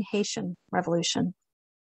inspiring Haitian Revolution.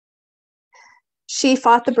 She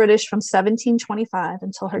fought the British from 1725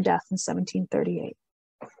 until her death in 1738.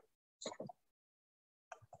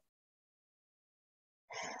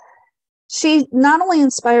 She not only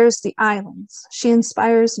inspires the islands, she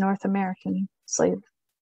inspires North American slave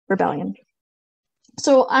rebellion.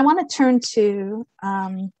 So I want to turn to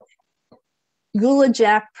Gula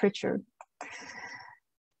Jack Pritchard.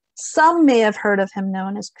 Some may have heard of him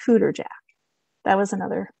known as Cooter Jack. That was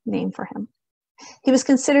another name for him. He was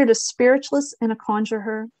considered a spiritualist and a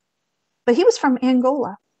conjurer, but he was from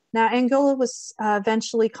Angola. Now, Angola was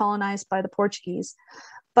eventually colonized by the Portuguese,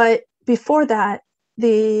 but before that,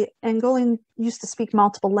 the Angolan used to speak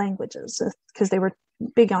multiple languages because they were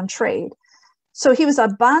big on trade. So he was a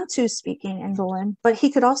Bantu-speaking Angolan, but he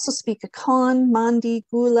could also speak Akan, Mandi,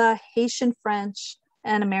 Gula, Haitian French,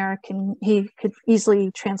 and American. He could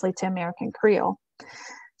easily translate to American Creole.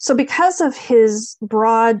 So because of his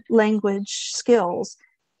broad language skills,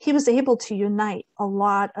 he was able to unite a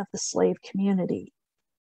lot of the slave community.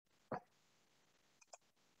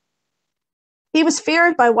 He was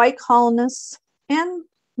feared by white colonists, and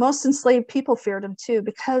most enslaved people feared him too,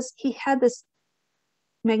 because he had this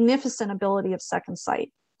magnificent ability of second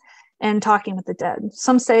sight and talking with the dead.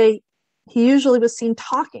 Some say he usually was seen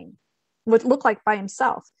talking, what looked like by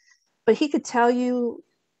himself, but he could tell you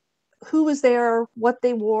who was there, what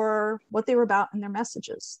they wore, what they were about, and their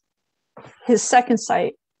messages. His second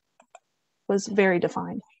sight was very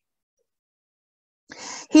defined.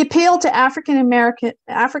 He appealed to African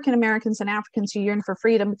Americans and Africans who yearned for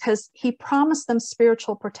freedom because he promised them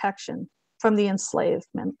spiritual protection from the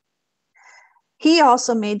enslavement. He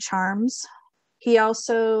also made charms. He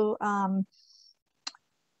also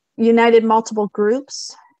united multiple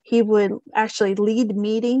groups. He would actually lead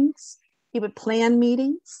meetings. He would plan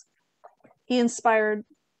meetings. He inspired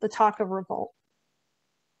the talk of revolt.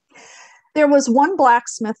 There was one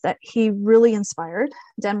blacksmith that he really inspired,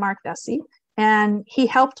 Denmark Vesey, and he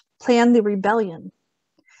helped plan the rebellion.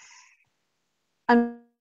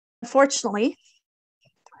 Unfortunately,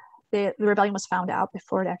 the rebellion was found out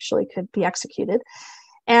before it actually could be executed.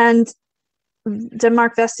 And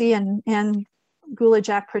Denmark Vesey and Gula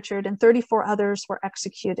Jack Pritchard and 34 others were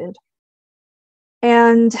executed.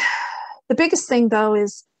 And the biggest thing, though,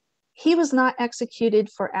 is he was not executed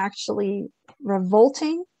for actually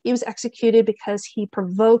revolting. He was executed because he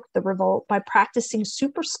provoked the revolt by practicing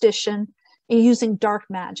superstition and using dark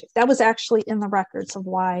magic. That was actually in the records of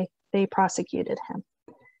why they prosecuted him.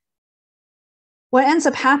 What ends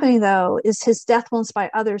up happening, though, is his death will inspire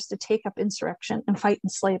others to take up insurrection and fight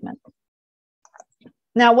enslavement.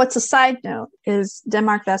 Now, what's a side note is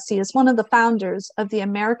Denmark Vesey is one of the founders of the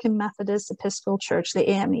American Methodist Episcopal Church, the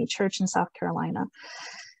AME Church in South Carolina.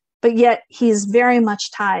 But yet he is very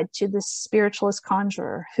much tied to this spiritualist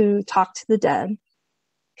conjurer who talked to the dead,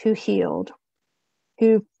 who healed,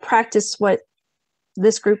 who practiced what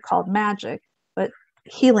this group called magic, but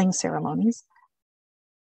healing ceremonies.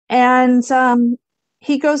 And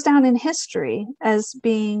he goes down in history as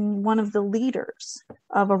being one of the leaders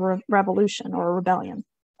of a revolution or a rebellion.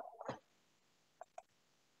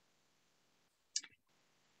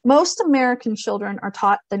 Most American children are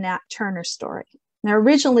taught the Nat Turner story. Now,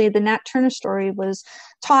 originally, the Nat Turner story was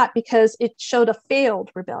taught because it showed a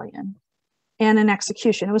failed rebellion and an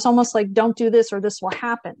execution. It was almost like, don't do this or this will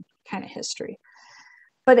happen kind of history.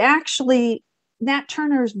 But actually, Nat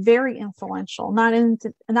Turner is very influential, not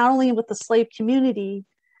only with the slave community,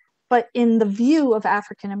 but in the view of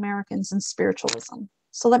African Americans in spiritualism.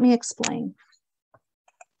 So let me explain.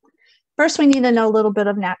 First, we need to know a little bit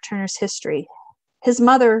of Nat Turner's history. His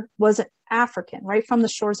mother was an African, right from the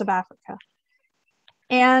shores of Africa.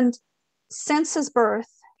 And since his birth,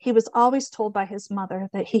 he was always told by his mother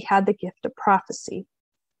that he had the gift of prophecy.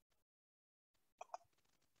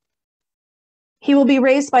 He will be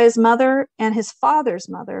raised by his mother and his father's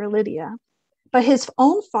mother, Lydia, but his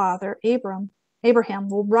own father, Abraham,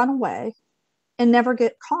 will run away and never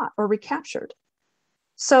get caught or recaptured.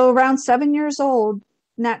 So around 7 years old,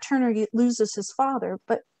 Nat Turner loses his father,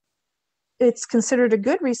 but it's considered a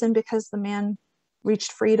good reason because the man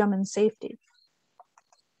reached freedom and safety.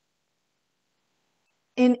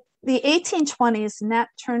 In the 1820s, Nat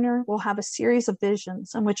Turner will have a series of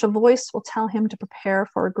visions in which a voice will tell him to prepare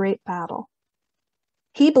for a great battle.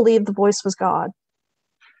 He believed the voice was God.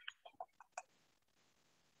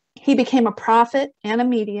 He became a prophet and a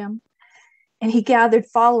medium, and he gathered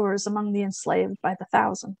followers among the enslaved by the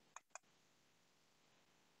thousand.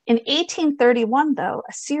 In 1831, though,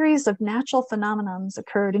 a series of natural phenomena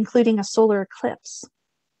occurred, including a solar eclipse.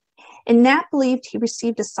 And Nat believed he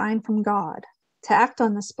received a sign from God to act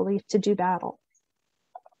on this belief to do battle.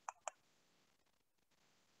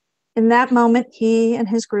 In that moment, he and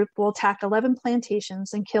his group will attack 11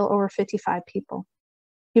 plantations and kill over 55 people.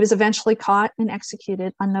 He was eventually caught and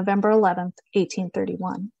executed on November 11th,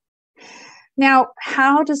 1831. Now,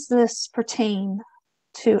 how does this pertain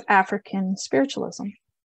to African spiritualism?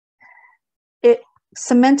 It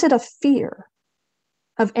cemented a fear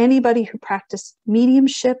of anybody who practiced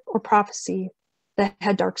mediumship or prophecy that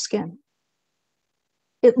had dark skin.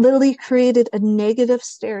 It literally created a negative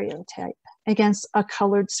stereotype against a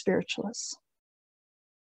colored spiritualist.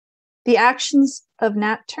 The actions of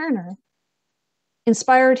Nat Turner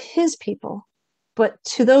inspired his people, but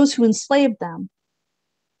to those who enslaved them,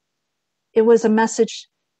 it was a message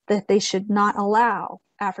that they should not allow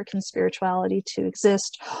African spirituality to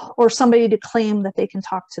exist, or somebody to claim that they can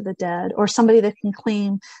talk to the dead, or somebody that can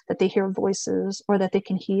claim that they hear voices, or that they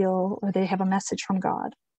can heal, or they have a message from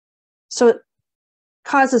God. So it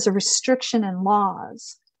causes a restriction in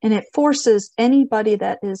laws, and it forces anybody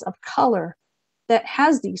that is of color that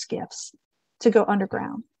has these gifts to go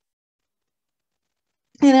underground.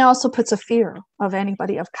 And it also puts a fear of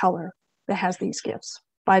anybody of color that has these gifts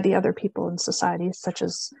by the other people in society, such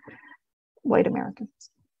as white Americans.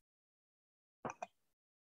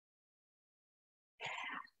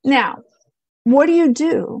 Now, what do you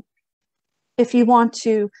do if you want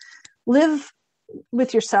to live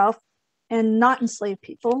with yourself and not enslave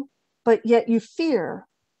people, but yet you fear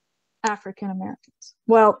African Americans?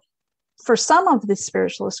 Well, for some of the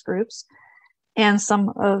spiritualist groups and some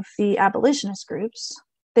of the abolitionist groups,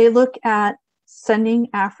 they look at sending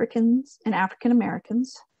Africans and African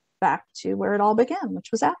Americans back to where it all began, which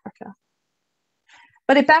was Africa.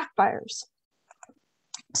 But it backfires.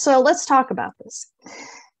 So let's talk about this.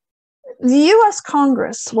 The US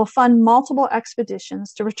Congress will fund multiple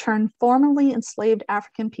expeditions to return formerly enslaved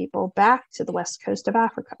African people back to the west coast of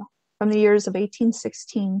Africa from the years of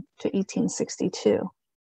 1816 to 1862.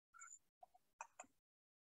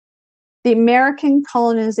 The American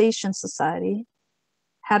Colonization Society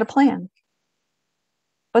had a plan,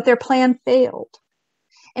 but their plan failed.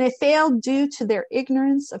 And it failed due to their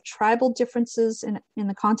ignorance of tribal differences in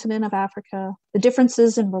the continent of Africa, the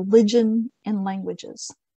differences in religion and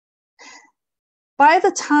languages. By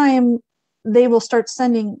the time they will start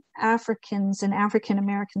sending Africans and African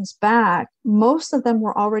Americans back, most of them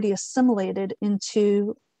were already assimilated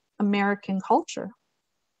into American culture,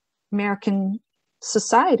 American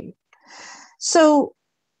society. So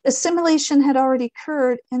assimilation had already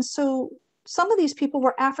occurred. And so some of these people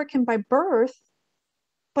were African by birth,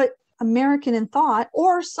 but American in thought,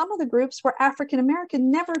 or some of the groups were African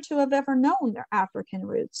American, never to have ever known their African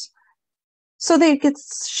roots. So they get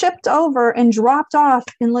shipped over and dropped off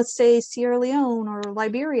in, let's say, Sierra Leone or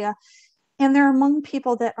Liberia, and they're among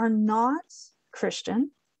people that are not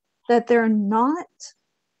Christian, that they're not,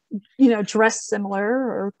 dressed similar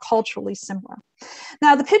or culturally similar.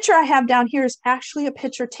 Now, the picture I have down here is actually a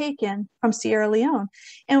picture taken from Sierra Leone.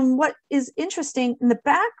 And what is interesting, in the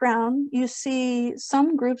background, you see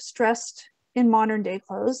some groups dressed in modern day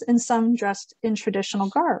clothes and some dressed in traditional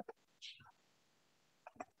garb.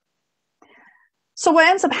 So what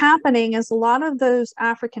ends up happening is a lot of those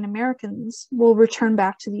African Americans will return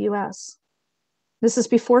back to the US. This is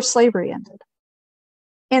before slavery ended.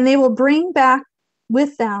 And they will bring back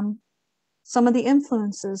with them some of the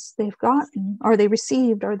influences they've gotten, or they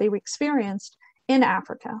received, or they experienced in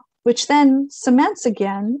Africa, which then cements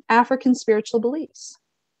again African spiritual beliefs.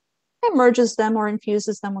 It merges them or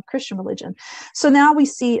infuses them with Christian religion. So now we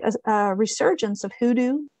see a resurgence of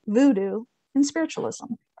hoodoo, voodoo, and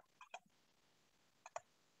spiritualism.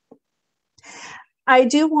 I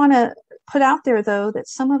do want to put out there, though, that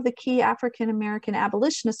some of the key African-American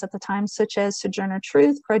abolitionists at the time, such as Sojourner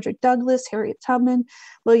Truth, Frederick Douglass, Harriet Tubman,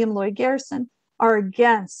 William Lloyd Garrison, are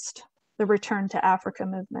against the Return to Africa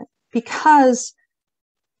movement because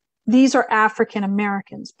these are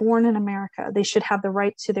African-Americans born in America. They should have the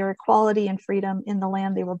right to their equality and freedom in the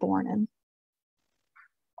land they were born in.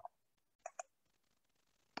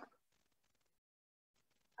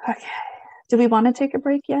 Okay. Do we want to take a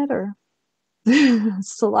break yet, or?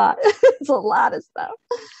 It's a lot. It's a lot of stuff.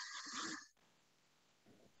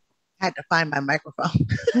 I had to find my microphone.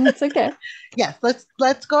 It's okay. Yes,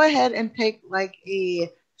 let's go ahead and take like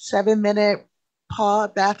a 7-minute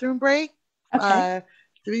bathroom break. Okay.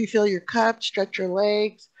 Refill your cup, stretch your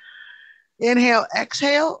legs, inhale,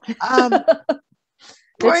 exhale. It's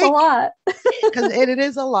a lot. Because it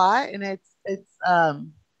is a lot, and it's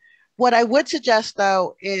what I would suggest,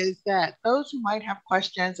 though, is that those who might have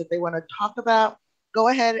questions that they want to talk about, go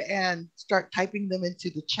ahead and start typing them into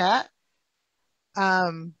the chat.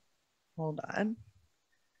 Hold on.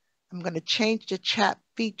 I'm going to change the chat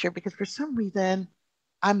feature because for some reason,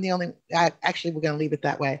 I'm the only, actually, we're going to leave it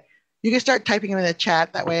that way. You can start typing them in the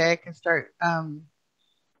chat. That way I can start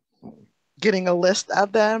getting a list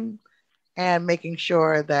of them and making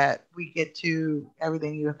sure that we get to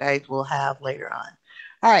everything you guys will have later on.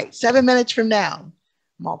 All right, 7 minutes from now,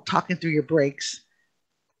 I'm all talking through your breaks.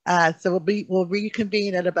 So we'll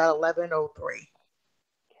reconvene at about 11:03.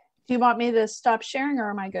 Do you want me to stop sharing,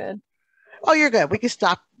 or am I good? Oh, you're good. We can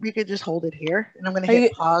stop. We could just hold it here, and I'm going to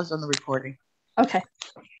hit pause on the recording. Okay.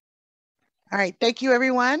 All right. Thank you,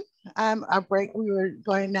 everyone. Our break. We were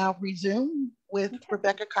going to now resume with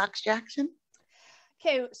Rebecca Cox Jackson.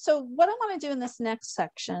 Okay, so what I want to do in this next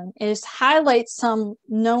section is highlight some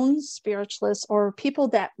known spiritualists or people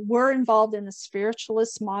that were involved in the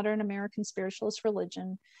spiritualist, modern American spiritualist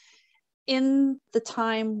religion in the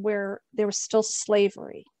time where there was still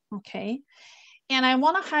slavery, okay? And I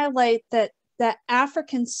want to highlight that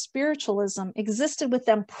African spiritualism existed with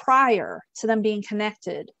them prior to them being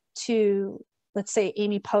connected to, let's say,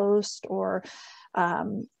 Amy Post or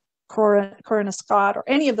Corinna Scott or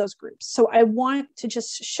any of those groups. So I want to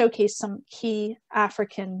just showcase some key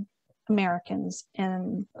African Americans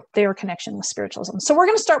and their connection with spiritualism. So we're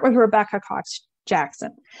going to start with Rebecca Cox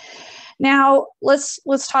Jackson. Now let's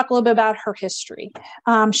talk a little bit about her history.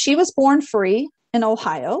 She was born free in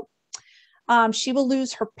Ohio. She will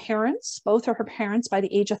lose her parents, both of her parents, by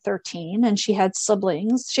the age of 13, and she had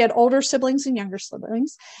siblings. She had older siblings and younger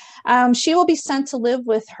siblings. She will be sent to live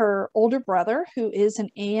with her older brother, who is an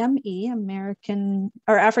AME, American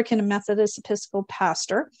or African Methodist Episcopal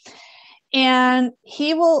pastor, and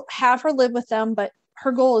he will have her live with them. But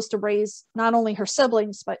her goal is to raise not only her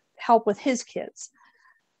siblings but help with his kids.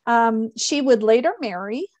 She would later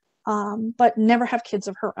marry, but never have kids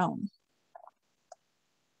of her own.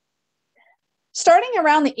 Starting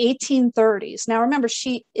around the 1830s, now remember,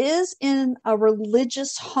 she is in a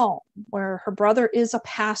religious home where her brother is a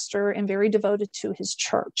pastor and very devoted to his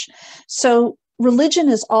church. So religion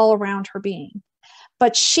is all around her being.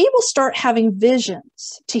 But she will start having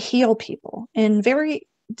visions to heal people in very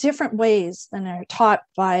different ways than are taught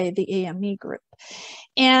by the AME group.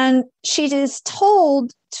 And she is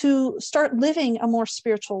told to start living a more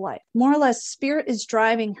spiritual life. More or less, spirit is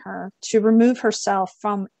driving her to remove herself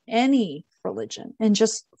from any religion and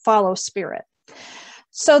just follow spirit.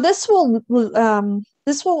 So this will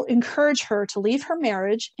encourage her to leave her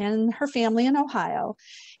marriage and her family in Ohio,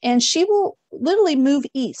 and she will literally move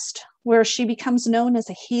east, where she becomes known as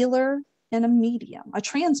a healer and a medium, a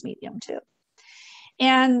trans medium too.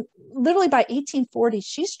 And literally by 1840,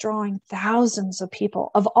 she's drawing thousands of people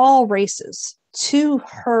of all races to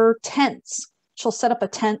her tents. She'll set up a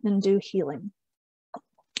tent and do healing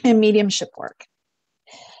and mediumship work.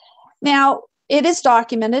 Now, it is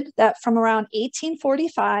documented that from around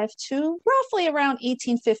 1845 to roughly around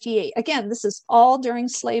 1858, again, this is all during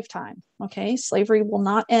slave time, okay? Slavery will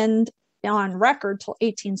not end on record till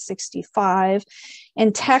 1865,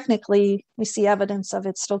 and technically we see evidence of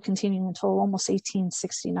it still continuing until almost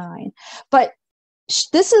 1869. But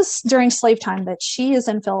this is during slave time that she is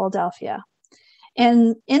in Philadelphia.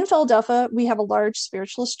 And in Philadelphia, we have a large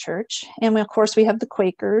spiritualist church. And of course, we have the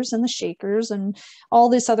Quakers and the Shakers and all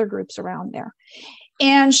these other groups around there.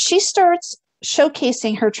 And she starts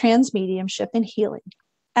showcasing her trans mediumship and healing.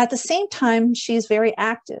 At the same time, she's very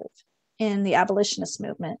active in the abolitionist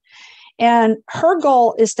movement. And her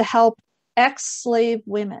goal is to help ex-slave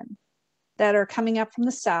women that are coming up from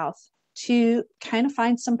the South to kind of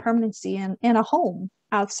find some permanency in a home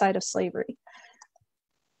outside of slavery.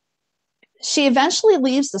 She eventually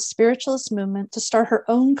leaves the spiritualist movement to start her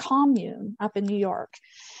own commune up in New York.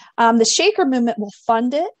 The Shaker movement will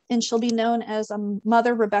fund it, and she'll be known as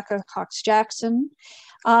Mother Rebecca Cox Jackson.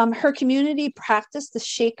 Her community practiced the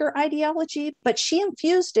Shaker ideology, but she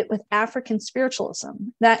infused it with African spiritualism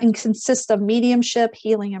that consists of mediumship,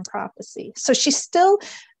 healing, and prophecy. So she still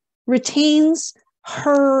retains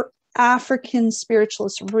her African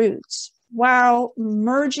spiritualist roots while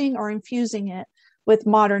merging or infusing it with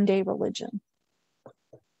modern day religion.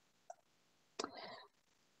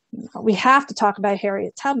 We have to talk about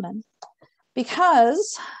Harriet Tubman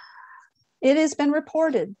because it has been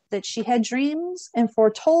reported that she had dreams and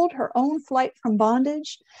foretold her own flight from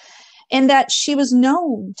bondage, and that she was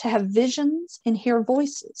known to have visions and hear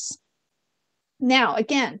voices. Now,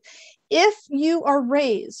 again, if you are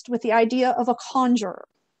raised with the idea of a conjurer,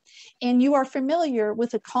 and you are familiar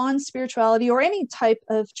with Akan spirituality or any type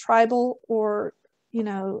of tribal or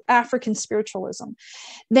African spiritualism,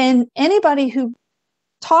 then anybody who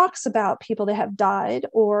talks about people that have died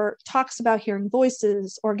or talks about hearing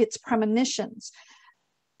voices or gets premonitions,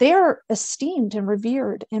 they're esteemed and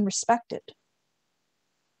revered and respected.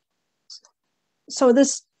 So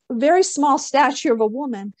this very small statue of a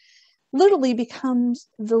woman literally becomes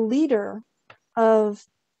the leader of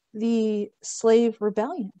the slave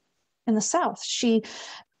rebellion in the South. She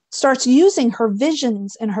starts using her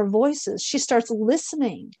visions and her voices. She starts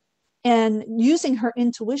listening and using her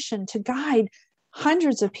intuition to guide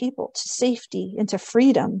hundreds of people to safety and to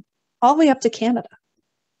freedom, all the way up to Canada.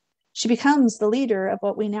 She becomes the leader of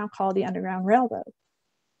what we now call the Underground Railroad.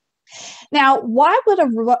 Now, why would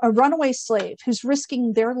a runaway slave who's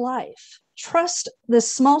risking their life trust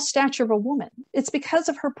this small stature of a woman? It's because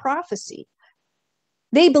of her prophecy.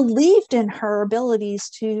 They believed in her abilities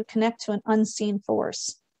to connect to an unseen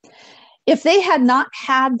force. If they had not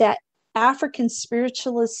had that African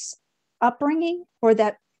spiritualist upbringing or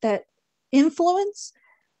that influence,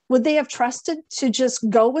 would they have trusted to just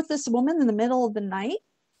go with this woman in the middle of the night?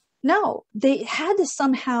 No, they had to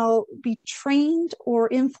somehow be trained or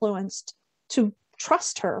influenced to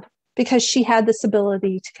trust her because she had this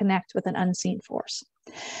ability to connect with an unseen force.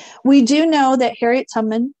 We do know that Harriet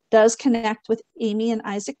Tubman does connect with Amy and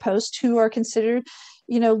Isaac Post, who are considered,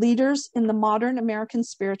 leaders in the modern American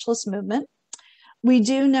spiritualist movement. We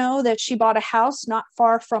do know that she bought a house not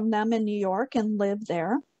far from them in New York and lived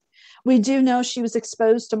there. We do know she was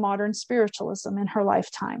exposed to modern spiritualism in her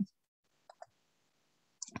lifetime.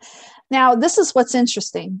 Now, this is what's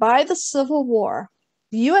interesting. By the Civil War,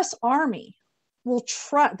 the U.S. Army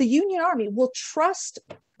the Union Army will trust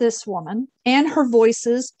this woman and her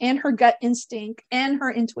voices and her gut instinct and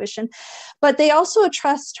her intuition, but they also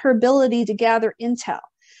trust her ability to gather intel.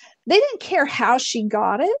 They didn't care how she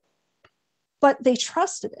got it, but they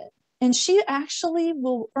trusted it. And she actually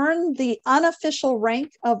will earn the unofficial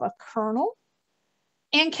rank of a colonel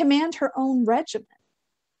and command her own regiment.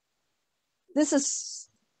 This is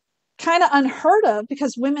kind of unheard of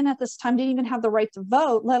because women at this time didn't even have the right to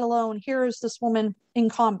vote, let alone here's this woman in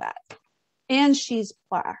combat. And she's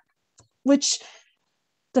Black, which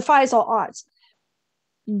defies all odds.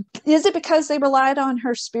 Is it because they relied on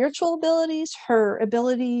her spiritual abilities, her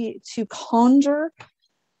ability to conjure,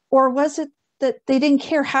 or was it that they didn't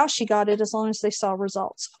care how she got it as long as they saw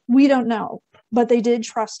results? We don't know, but they did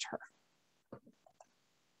trust her.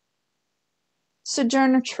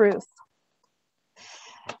 Sojourner Truth.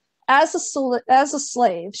 As a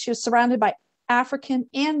slave, she was surrounded by African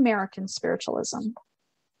and American spiritualism.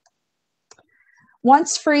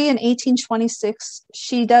 Once free in 1826,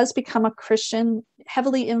 she does become a Christian,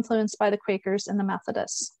 heavily influenced by the Quakers and the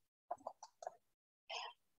Methodists.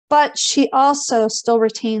 But she also still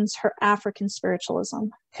retains her African spiritualism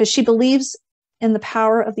because she believes in the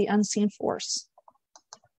power of the unseen force.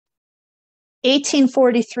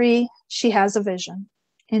 1843, she has a vision,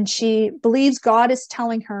 and she believes God is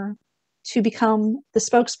telling her to become the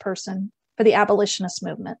spokesperson for the abolitionist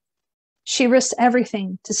movement. She risks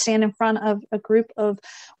everything to stand in front of a group of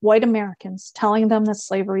white Americans, telling them that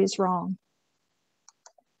slavery is wrong.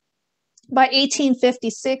 By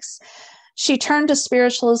 1856, she turned to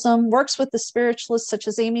spiritualism, works with the spiritualists such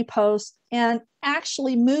as Amy Post, and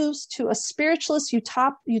actually moves to a spiritualist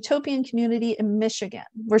utopian community in Michigan,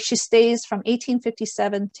 where she stays from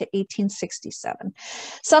 1857 to 1867.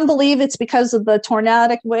 Some believe it's because of the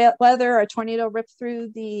tornadic weather. A tornado ripped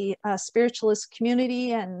through the spiritualist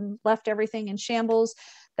community and left everything in shambles.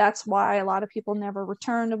 That's why a lot of people never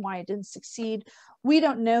returned and why it didn't succeed. We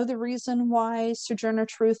don't know the reason why Sojourner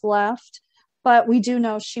Truth left, but we do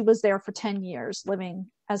know she was there for 10 years living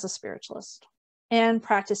as a spiritualist and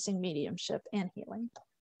practicing mediumship and healing.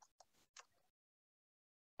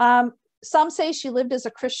 Some say she lived as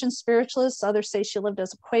a Christian spiritualist. Others say she lived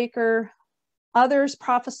as a Quaker. Others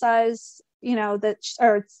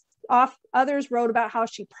others wrote about how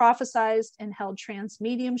she prophesied and held trance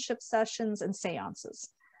mediumship sessions and seances.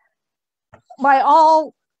 By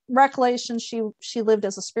all recollections, she lived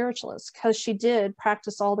as a spiritualist because she did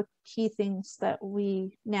practice all the key things that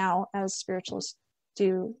we now as spiritualists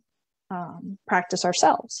do practice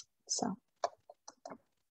ourselves. So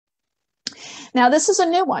now this is a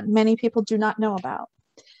new one many people do not know about.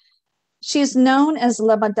 She's known as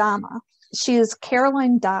La Madama. She is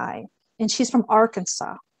Caroline Dye, and she's from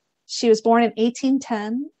Arkansas. She was born in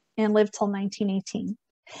 1810 and lived till 1918.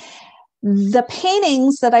 The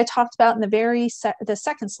paintings that I talked about in the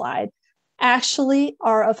second slide actually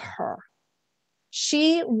are of her.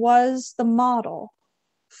 She was the model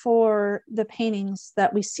for the paintings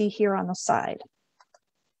that we see here on the side.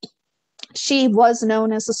 She was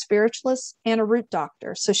known as a spiritualist and a root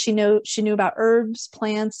doctor, so she knew about herbs,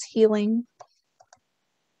 plants, healing.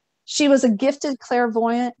 She was a gifted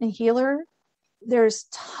clairvoyant and healer. There's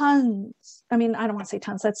tons. I mean, I don't want to say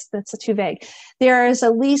tons. That's too vague. There is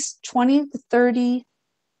at least 20 to 30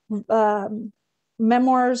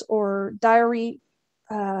 memoirs or diary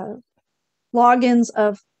logins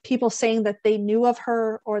of people saying that they knew of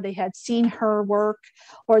her or they had seen her work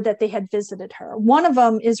or that they had visited her. One of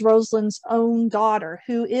them is Rosalind's own daughter,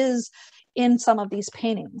 who is in some of these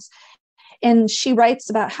paintings. And she writes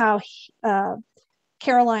about how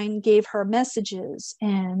Caroline gave her messages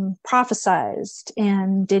and prophesied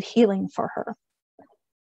and did healing for her.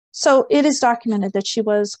 So it is documented that she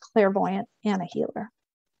was clairvoyant and a healer.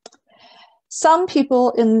 Some people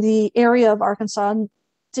in the area of Arkansas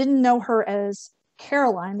didn't know her as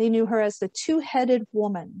Caroline, they knew her as the two-headed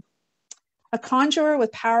woman, a conjurer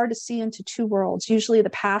with power to see into two worlds, usually the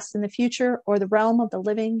past and the future, or the realm of the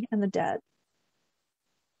living and the dead.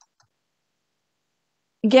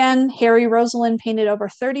 Again, Harry Rosalind painted over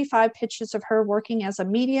 35 pictures of her working as a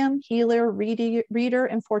medium, healer, reader,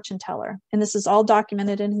 and fortune teller. And this is all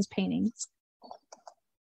documented in his paintings.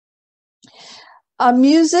 A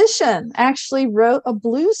musician actually wrote a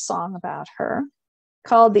blues song about her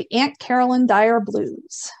called the Aunt Caroline Dyer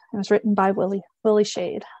Blues. It was written by Will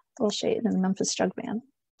Shade and the Memphis Jug Band.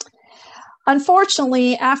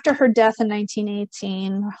 Unfortunately, after her death in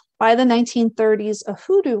 1918, by the 1930s, a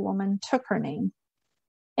hoodoo woman took her name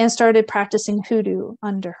and started practicing hoodoo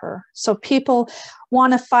under her. So people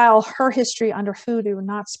want to file her history under hoodoo,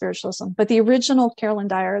 not spiritualism. But the original Caroline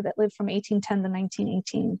Dyer that lived from 1810 to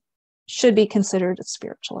 1918 should be considered a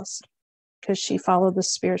spiritualist because she followed the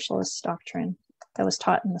spiritualist doctrine that was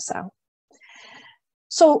taught in the South.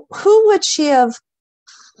 So who would she have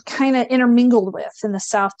kind of intermingled with in the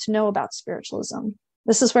South to know about spiritualism?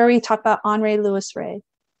 This is where we talk about Henri Louis Rey.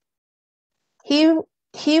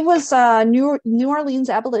 He was a New Orleans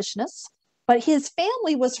abolitionist, but his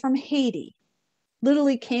family was from Haiti,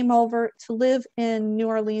 literally came over to live in New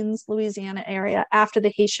Orleans, Louisiana area after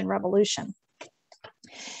the Haitian Revolution.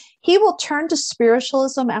 He will turn to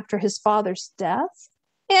spiritualism after his father's death,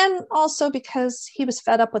 and also because he was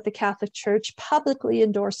fed up with the Catholic Church publicly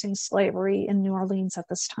endorsing slavery in New Orleans at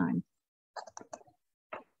this time.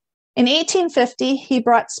 In 1850, he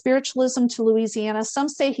brought spiritualism to Louisiana. Some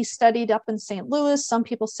say he studied up in St. Louis. Some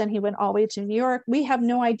people say he went all the way to New York. We have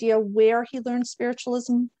no idea where he learned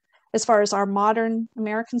spiritualism as far as our modern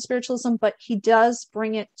American spiritualism, but he does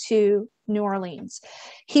bring it to New Orleans.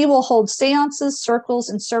 He will hold seances, circles,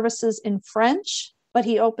 and services in French, but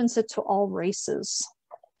he opens it to all races.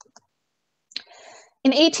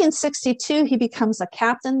 In 1862, he becomes a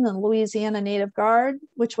captain in the Louisiana Native Guard,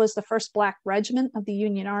 which was the first Black regiment of the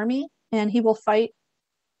Union Army, and he will fight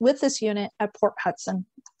with this unit at Port Hudson.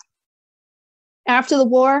 After the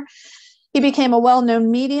war, he became a well-known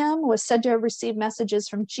medium, was said to have received messages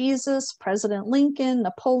from Jesus, President Lincoln,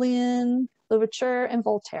 Napoleon, Louverture, and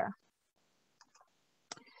Voltaire.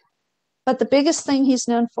 But the biggest thing he's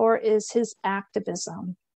known for is his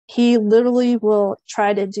activism. He literally will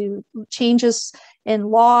try to do changes in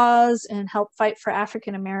laws and help fight for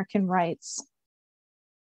African American rights.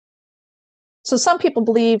 So some people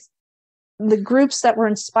believe the groups that were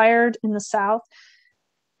inspired in the South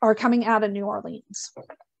are coming out of New Orleans.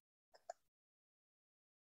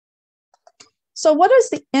 So what is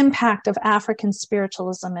the impact of African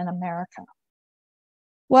spiritualism in America?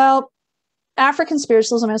 Well, African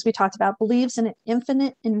spiritualism, as we talked about, believes in an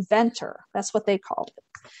infinite inventor. That's what they called it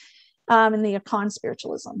in the Akan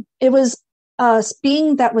spiritualism. It was a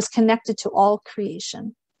being that was connected to all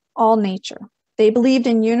creation, all nature. They believed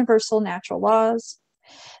in universal natural laws.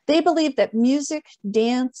 They believed that music,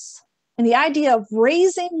 dance, and the idea of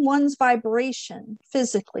raising one's vibration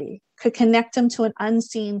physically could connect them to an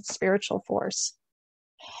unseen spiritual force.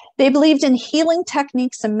 They believed in healing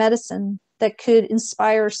techniques and medicine that could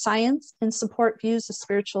inspire science and support views of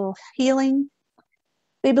spiritual healing.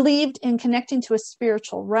 They believed in connecting to a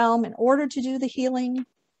spiritual realm in order to do the healing.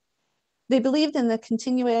 They believed in the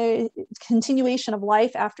continuation of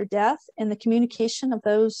life after death and the communication of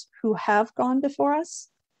those who have gone before us.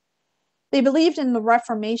 They believed in the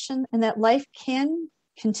Reformation and that life can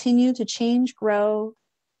continue to change, grow,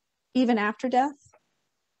 even after death.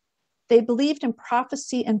 They believed in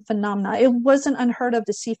prophecy and phenomena. It wasn't unheard of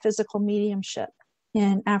to see physical mediumship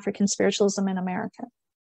in African spiritualism in America.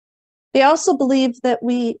 They also believed that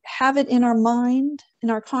we have it in our mind, in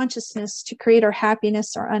our consciousness, to create our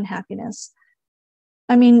happiness or unhappiness.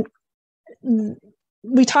 I mean,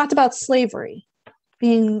 we talked about slavery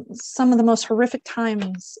being some of the most horrific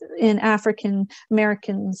times in African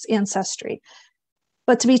Americans' ancestry.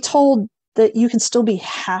 But to be told that you can still be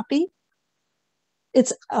happy,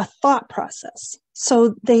 it's a thought process.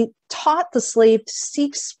 So they taught the slave to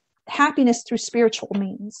seek happiness through spiritual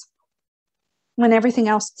means when everything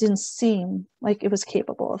else didn't seem like it was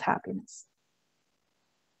capable of happiness.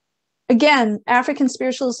 Again, African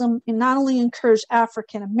spiritualism not only encouraged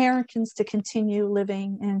African Americans to continue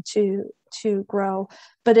living and to grow,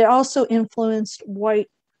 but it also influenced white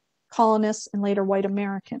colonists and later white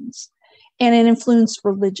Americans, and it influenced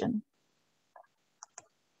religion.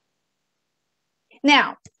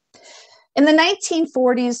 Now, in the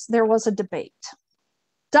 1940s, there was a debate.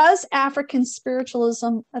 Does African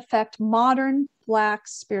spiritualism affect modern Black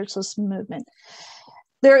spiritualist movement?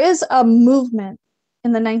 There is a movement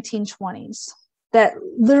in the 1920s that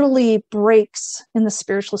literally breaks in the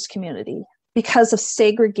spiritualist community. because of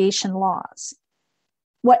segregation laws.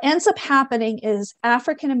 What ends up happening is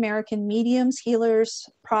African American mediums, healers,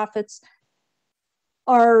 prophets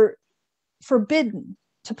are forbidden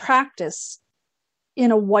to practice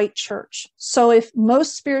in a white church. So if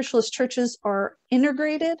most spiritualist churches are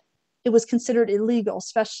integrated, it was considered illegal,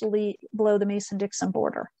 especially below the Mason-Dixon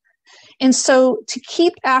border. And so to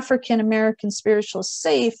keep African American spiritualists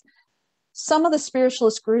safe, some of the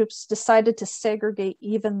spiritualist groups decided to segregate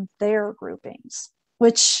even their groupings,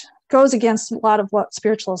 which goes against a lot of what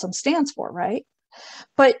spiritualism stands for, right?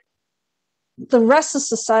 But the rest of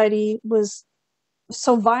society was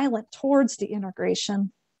so violent towards the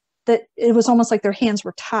integration that it was almost like their hands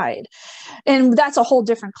were tied. And that's a whole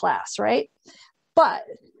different class, right? But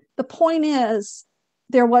the point is,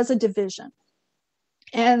 there was a division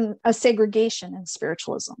and a segregation in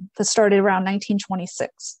spiritualism that started around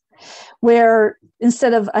 1926, where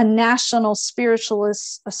instead of a national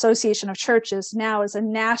spiritualist association of churches, now is a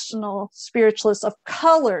national spiritualist of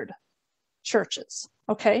colored churches.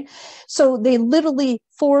 Okay, so they literally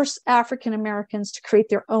force African Americans to create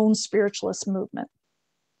their own spiritualist movement.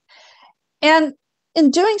 And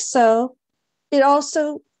in doing so, it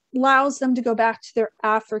also allows them to go back to their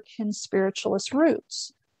African spiritualist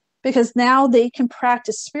roots, because now they can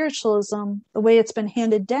practice spiritualism the way it's been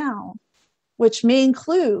handed down, which may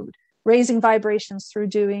include raising vibrations through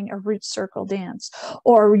doing a root circle dance,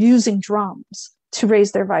 or using drums to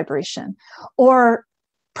raise their vibration, or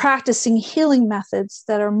practicing healing methods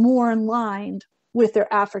that are more in line with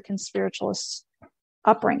their African spiritualist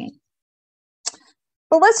upbringing.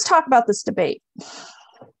 But let's talk about this debate.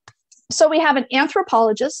 So we have an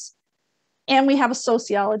anthropologist and we have a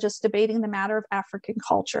sociologist debating the matter of African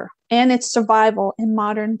culture and its survival in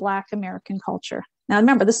modern Black American culture. Now,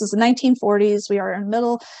 remember, this is the 1940s. We are in the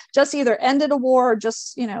middle, just either ended a war or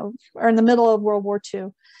just, are in the middle of World War II.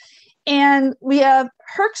 And we have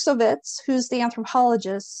Herksovitz, who's the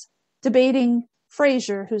anthropologist, debating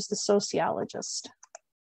Fraser, who's the sociologist.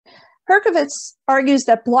 Herkovitz argues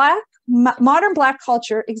that modern Black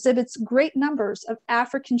culture exhibits great numbers of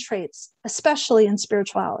African traits, especially in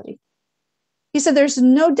spirituality. He said there's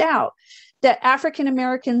no doubt that African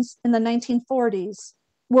Americans in the 1940s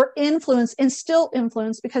were influenced and still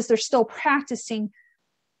influenced because they're still practicing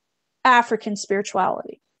African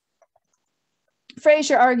spirituality.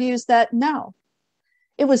 Fraser argues that no,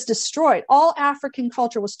 it was destroyed. All African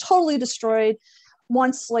culture was totally destroyed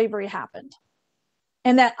once slavery happened.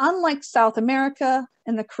 And that unlike South America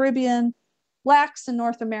and the Caribbean, Blacks in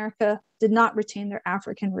North America did not retain their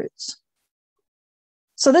African roots.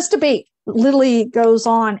 So this debate literally goes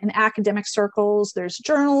on in academic circles. There's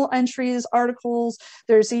journal entries, articles.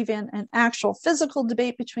 There's even an actual physical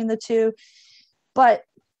debate between the two. But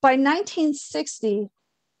by 1960,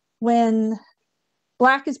 when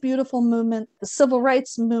Black is Beautiful movement, the Civil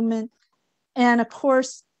Rights movement, and of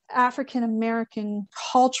course, African American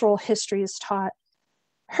cultural history is taught,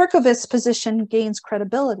 Herkovitz's position gains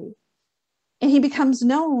credibility, and he becomes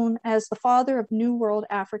known as the father of New World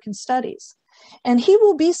African Studies. And he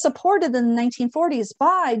will be supported in the 1940s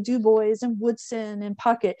by Du Bois and Woodson and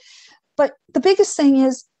Puckett. But the biggest thing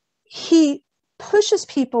is he pushes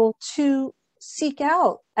people to seek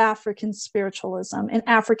out African spiritualism and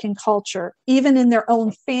African culture, even in their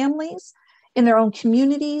own families, in their own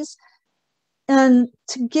communities, and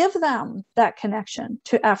to give them that connection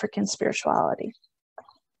to African spirituality.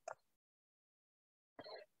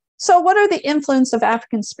 So what are the influence of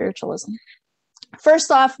African spiritualism?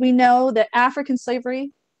 First off, we know that African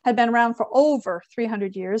slavery had been around for over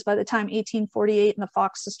 300 years by the time 1848 and the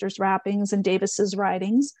Fox sisters' rappings and Davis's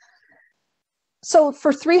writings. So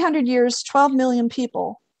for 300 years, 12 million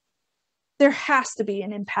people, there has to be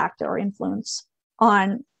an impact or influence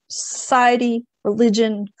on society,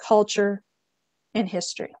 religion, culture, and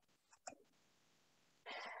history.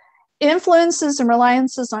 Influences and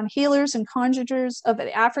reliances on healers and conjurers of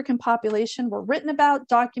the African population were written about,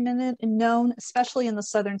 documented, and known, especially in the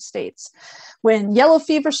southern states. When yellow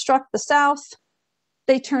fever struck the South,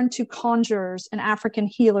 they turned to conjurers and African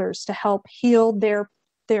healers to help heal their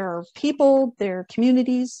people, their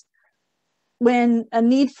communities. When a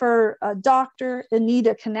need for a doctor, a need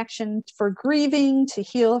a connection for grieving to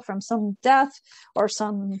heal from some death or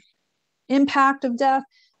some impact of death,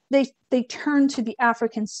 they turned to the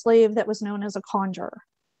African slave that was known as a conjurer.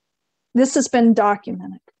 This has been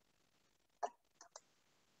documented.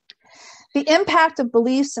 The impact of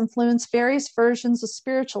beliefs influence various versions of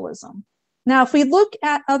spiritualism. Now, if we look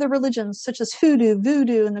at other religions such as hoodoo,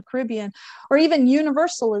 voodoo in the Caribbean, or even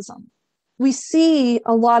universalism, we see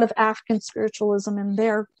a lot of African spiritualism in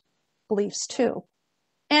their beliefs too.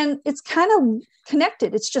 And it's kind of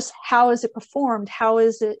connected. It's just, how is it performed? How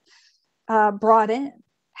is it brought in?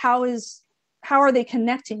 How are they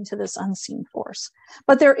connecting to this unseen force?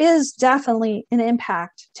 But there is definitely an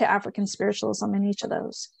impact to African spiritualism in each of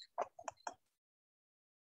those.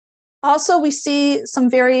 Also, we see some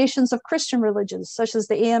variations of Christian religions, such as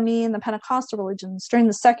the AME and the Pentecostal religions during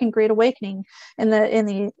the Second Great Awakening in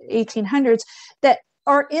the 1800s, that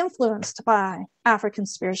are influenced by African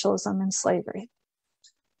spiritualism and slavery.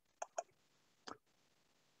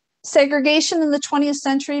 Segregation in the 20th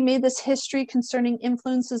century made this history concerning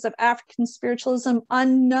influences of African spiritualism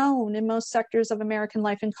unknown in most sectors of American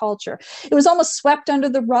life and culture. It was almost swept under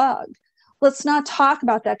the rug. Let's not talk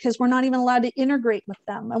about that, because we're not even allowed to integrate with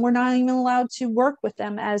them, and we're not even allowed to work with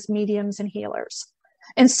them as mediums and healers.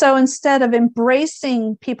 And so instead of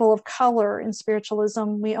embracing people of color in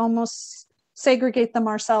spiritualism, we almost segregate them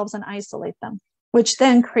ourselves and isolate them, which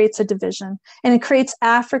then creates a division. And it creates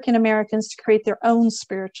African Americans to create their own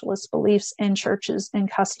spiritualist beliefs and churches and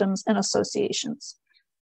customs and associations.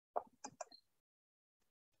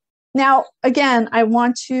 Now, again, I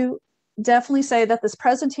want to definitely say that this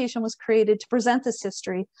presentation was created to present this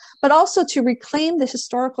history, but also to reclaim the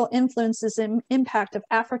historical influences and impact of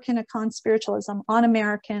African Akan spiritualism on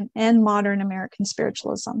American and modern American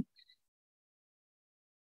spiritualism.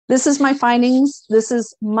 This is my findings. This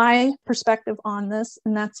is my perspective on this,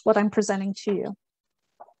 and that's what I'm presenting to you.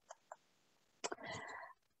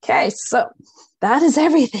 Okay, so that is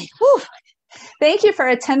everything. Whew. Thank you for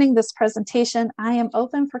attending this presentation. I am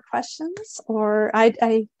open for questions, or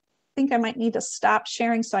I think I might need to stop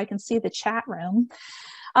sharing so I can see the chat room.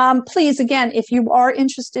 Please, again, if you are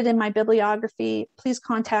interested in my bibliography, please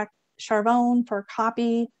contact Charvone for a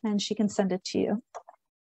copy and she can send it to you.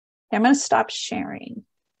 Okay, I'm going to stop sharing.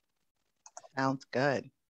 Sounds good.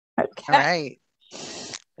 Okay. All right.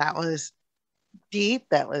 That was deep.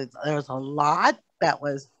 There was a lot. That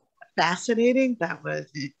was fascinating. That was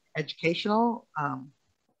educational.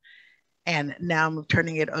 And now I'm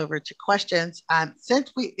turning it over to questions.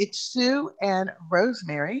 Since it's Sue and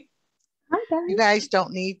Rosemary, hi guys. You guys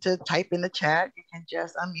don't need to type in the chat. You can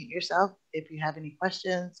just unmute yourself if you have any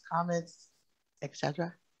questions, comments,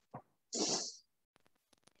 etc.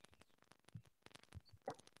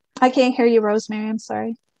 I can't hear you, Rosemary. I'm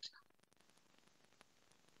sorry.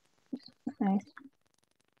 Okay.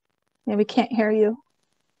 Yeah, we can't hear you.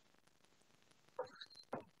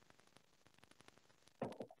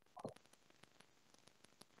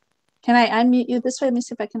 Can I unmute you this way? Let me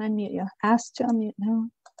see if I can unmute you. Ask to unmute now.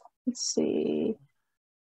 Let's see.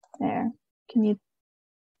 There. Can you?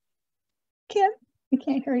 Can't. I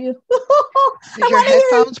can't hear you. Is your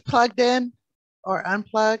headphones plugged in or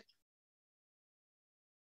unplugged?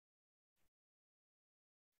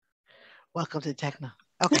 Welcome to Techno.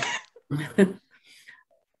 Okay.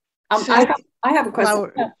 I have a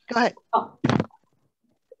question. Go ahead.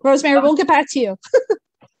 Rosemary, we'll get back to you.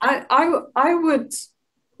 I would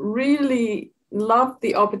really love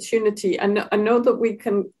the opportunity, and I know that we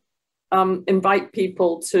can invite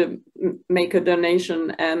people to make a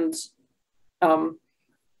donation and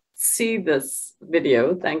see this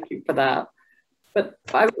video. Thank you for that. But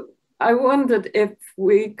I wondered if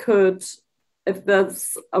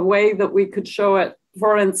there's a way that we could show it,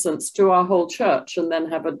 for instance, to our whole church and then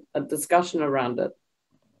have a discussion around it.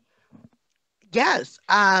 Yes.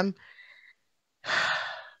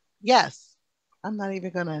 Yes. I'm not even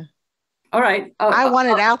gonna. All right. I want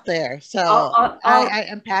it out there, so I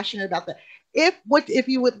am passionate about that. If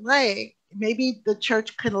you would like, maybe the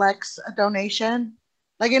church collects a donation.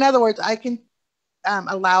 Like, in other words, I can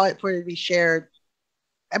allow it for it to be shared.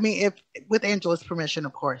 I mean, if with Angela's permission,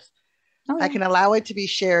 of course. I can allow it to be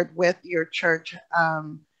shared with your church.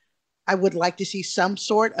 I would like to see some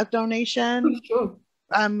sort of donation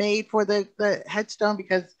made for the headstone,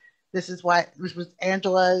 because this was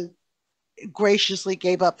Angela graciously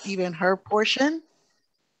gave up even her portion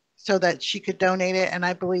so that she could donate it. And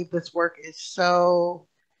I believe this work is so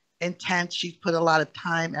intense. She's put a lot of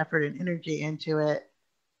time, effort, and energy into it.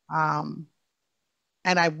 And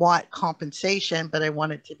I want compensation, but I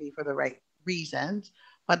want it to be for the right reasons.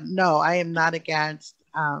 But no, I am not against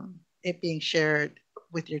it being shared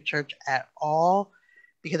with your church at all,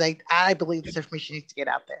 because I believe this information needs to get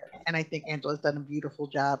out there. And I think Angela's done a beautiful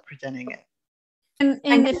job presenting it. And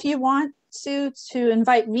if you want to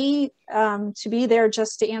invite me to be there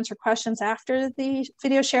just to answer questions after the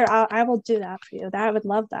video share, I will do that for you. I would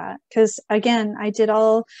love that, because again,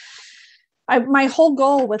 my whole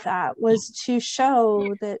goal with that was to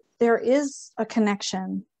show that there is a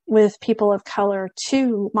connection with people of color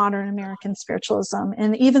to modern American spiritualism.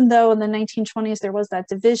 And even though in the 1920s there was that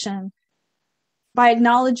division, by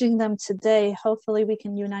acknowledging them today, hopefully we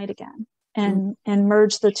can unite again and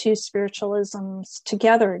merge the two spiritualisms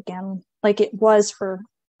together again, like it was for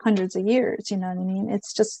hundreds of years. You know what I mean?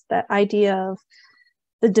 It's just that idea of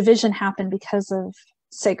the division happened because of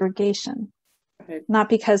segregation, not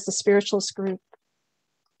because the spiritualist group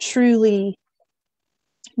truly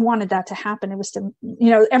wanted that to happen. It was to,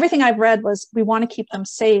 everything I've read was, we want to keep them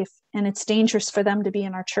safe, and it's dangerous for them to be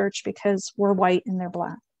in our church because we're white and they're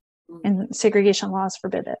black, and segregation laws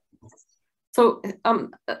forbid it. So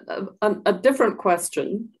a different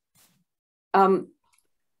question.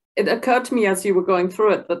 It occurred to me as you were going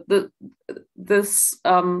through it that this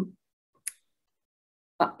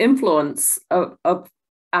influence of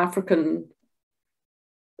African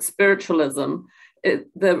spiritualism,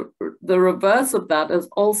 the reverse of that is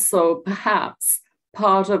also perhaps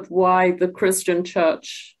part of why the Christian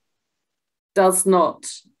church does not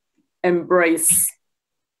embrace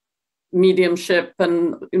mediumship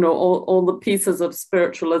and all the pieces of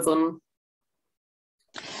spiritualism.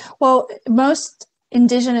 Well, most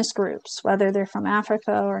indigenous groups, whether they're from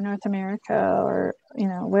Africa or North America or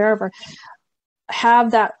wherever,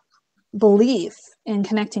 have that belief in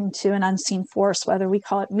connecting to an unseen force, whether we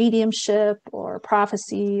call it mediumship or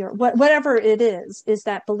prophecy or whatever it is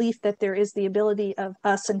that belief that there is the ability of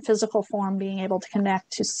us in physical form being able to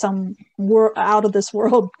connect to some out of this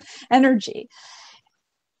world energy.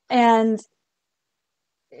 And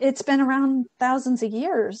it's been around thousands of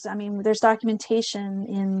years. I mean, there's documentation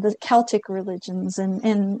in the Celtic religions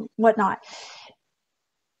and whatnot.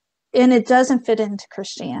 And it doesn't fit into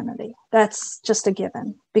Christianity. That's just a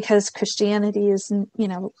given, because Christianity is,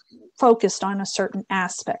 focused on a certain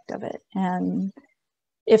aspect of it. And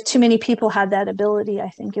if too many people had that ability, I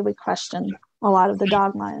think it would question a lot of the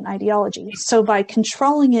dogma and ideology. So by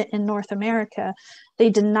controlling it in North America, they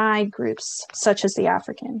deny groups such as the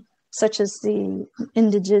African, such as the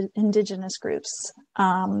indigenous groups,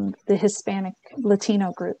 the Hispanic,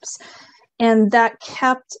 Latino groups. And that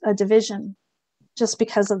kept a division just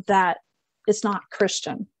because of that. It's not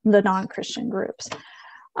Christian, the non-Christian groups.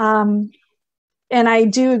 And I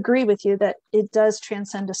do agree with you that it does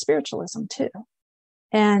transcend to spiritualism too.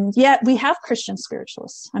 And yet we have Christian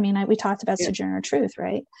spiritualists. I mean, we talked about Sojourner Truth,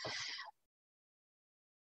 right?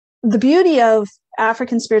 The beauty of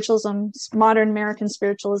African spiritualism, modern American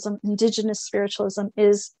spiritualism, indigenous spiritualism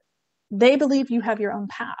is they believe you have your own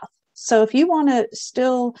path. So if you want to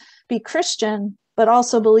still be Christian, but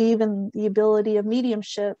also believe in the ability of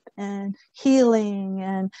mediumship and healing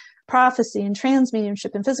and prophecy and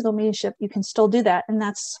transmediumship and physical mediumship, you can still do that. And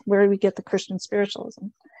that's where we get the Christian spiritualism.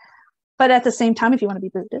 But at the same time, if you want to be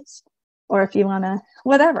Buddhist or if you want to,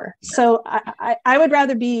 whatever. So I would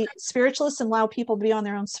rather be spiritualist and allow people to be on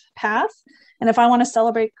their own path. And if I want to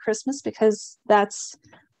celebrate Christmas because that's,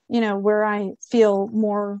 where I feel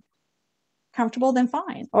more comfortable, then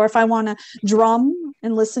fine. Or if I want to drum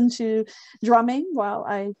and listen to drumming while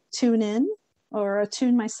I tune in or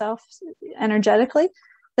attune myself energetically,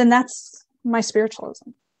 then that's my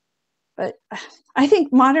spiritualism. But I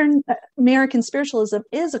think modern American spiritualism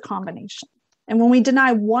is a combination. And when we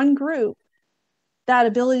deny one group that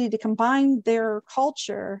ability to combine their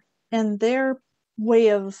culture and their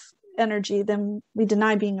way of energy, then we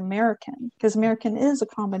deny being American, because American is a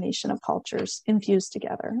combination of cultures infused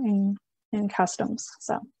together in customs.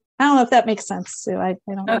 So I don't know if that makes sense, Sue. I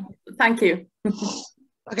don't know. Thank you.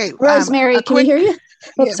 Okay, Rosemary, can you hear you?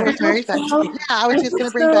 Yeah, Rosemary, yeah, I was just going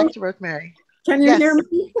to bring back to Rosemary. Can you hear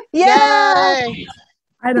me? Yay!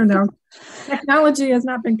 I don't know. Technology has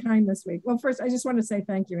not been kind this week. Well, first, I just want to say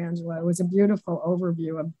thank you, Angela. It was a beautiful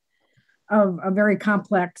overview of a very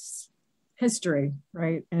complex history,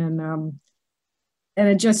 right? And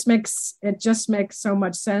it just makes so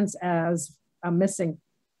much sense as a missing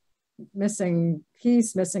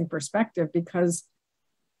piece, missing perspective, because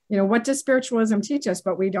what does spiritualism teach us?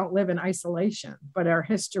 But we don't live in isolation, but our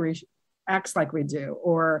history acts like we do.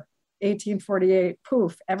 Or 1848,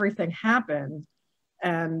 poof, everything happened.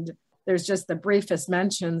 And there's just the briefest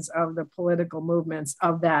mentions of the political movements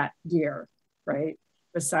of that year, right?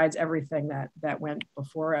 Besides everything that went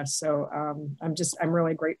before us. So I'm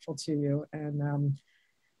really grateful to you, and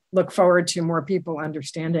look forward to more people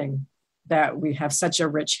understanding that we have such a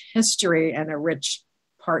rich history and a rich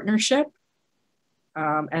partnership.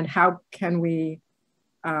 And how can we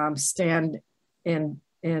stand in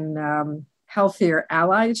healthier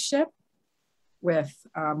allyship with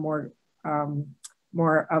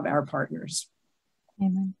more of our partners.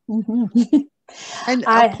 Amen. Mm-hmm. And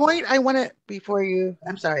a point I want to, before you,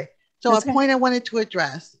 I'm sorry. So a point I wanted to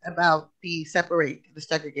address about the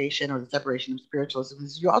segregation or the separation of spiritualism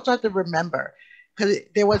is you also have to remember because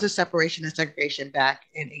there was a separation and segregation back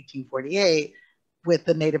in 1848 with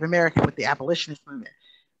the Native American, with the abolitionist movement.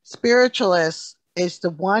 Spiritualists is the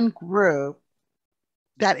one group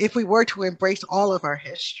that if we were to embrace all of our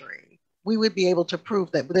history, we would be able to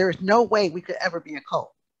prove that there is no way we could ever be a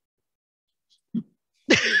cult.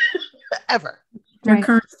 Ever. Your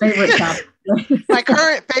current favorite topic. My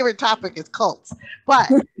current favorite topic is cults.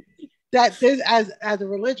 But that this, as a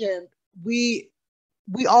religion, we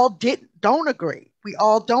all don't agree. We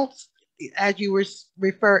all don't, as you were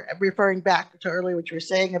referring back to earlier, what you were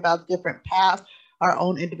saying about different paths, our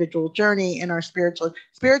own individual journey, and our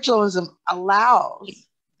spiritualism allows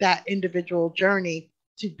that individual journey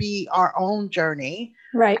to be our own journey.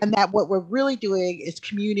 Right. And that what we're really doing is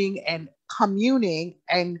communing and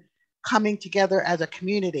coming together as a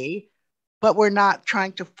community, but we're not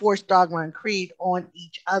trying to force dogma and creed on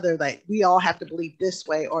each other, like we all have to believe this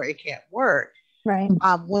way or it can't work. Right.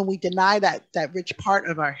 When we deny that rich part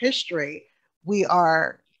of our history, we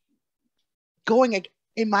are going,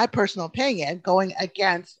 in my personal opinion, going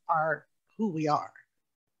against who we are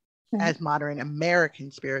as modern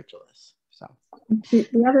American spiritualists. So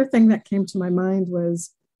the other thing that came to my mind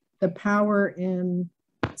was the power in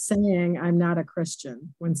saying I'm not a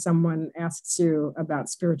Christian when someone asks you about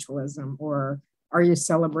spiritualism, or are you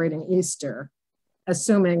celebrating Easter,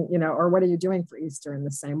 assuming, or what are you doing for Easter in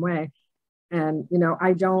the same way? And,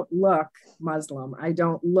 I don't look Muslim. I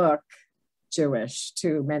don't look Jewish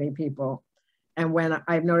to many people. And when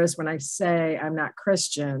I've noticed when I say I'm not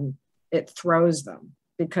Christian, it throws them,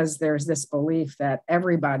 because there's this belief that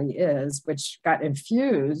everybody is, which got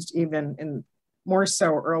infused even in more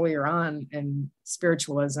so earlier on in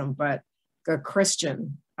spiritualism, but the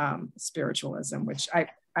Christian spiritualism, which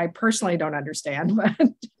I personally don't understand, but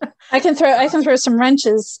I can throw some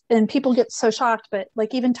wrenches, and people get so shocked, but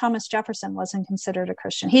like even Thomas Jefferson wasn't considered a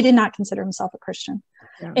Christian. He did not consider himself a Christian.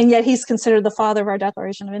 Yeah. And yet he's considered the father of our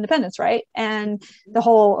Declaration of Independence, right? And the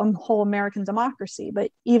whole American democracy, but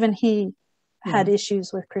even he had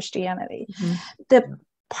issues with Christianity. Mm-hmm. The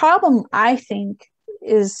problem, I think,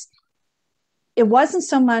 is it wasn't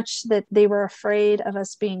so much that they were afraid of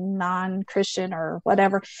us being non-Christian or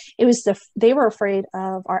whatever. It was they were afraid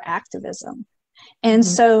of our activism. And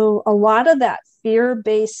so a lot of that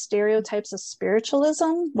fear-based stereotypes of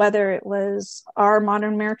spiritualism, whether it was our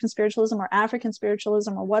modern American spiritualism or African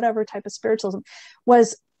spiritualism or whatever type of spiritualism,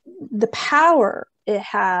 was the power it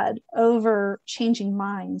had over changing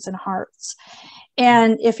minds and hearts.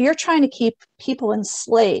 And if you're trying to keep people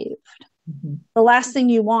enslaved, the last thing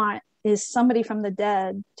you want is somebody from the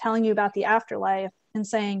dead telling you about the afterlife and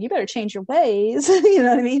saying, you better change your ways. You know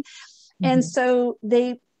what I mean? And so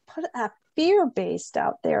they put a fear-based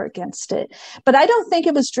out there against it. But I don't think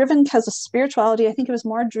it was driven because of spirituality. I think it was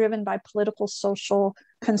more driven by political, social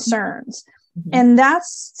concerns. And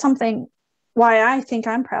that's something why I think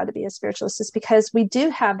I'm proud to be a spiritualist, is because we do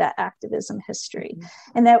have that activism history.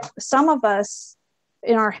 And that some of us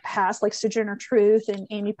in our past, like Sojourner Truth and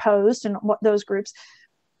Amy Post and those groups,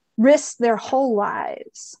 risked their whole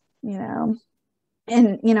lives, and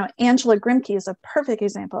Angela Grimke is a perfect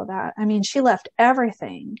example of that. I mean, she left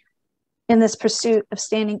everything in this pursuit of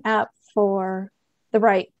standing up for the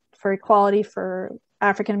right, for equality for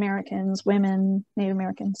African Americans, women, Native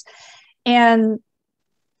Americans. And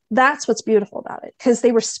that's what's beautiful about it, because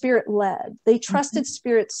they were spirit led. They trusted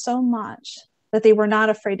spirit so much that they were not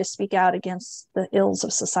afraid to speak out against the ills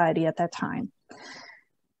of society at that time.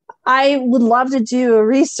 I would love to do a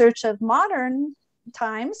research of modern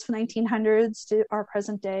times, from 1900s to our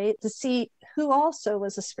present day, to see who also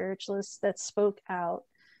was a spiritualist that spoke out,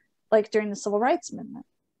 like during the Civil Rights Movement,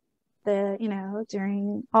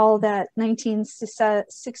 during all that 1960s,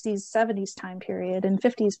 70s time period and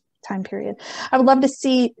 50s time period. I would love to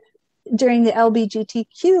see during the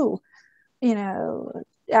LGBTQ,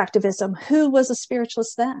 activism, who was a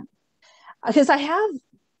spiritualist then? Because I have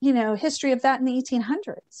history of that in the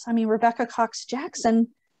 1800s. I mean, Rebecca Cox Jackson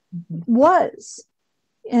was,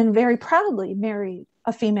 and very proudly married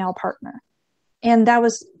a female partner. And that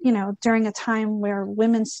was, during a time where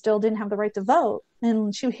women still didn't have the right to vote.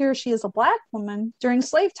 And here she is, a Black woman during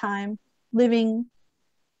slave time, living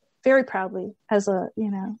very proudly as an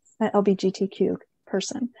LGBTQ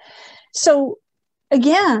person. So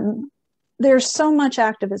again, there's so much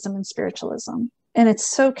activism in spiritualism, and it's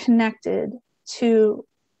so connected to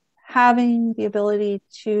having the ability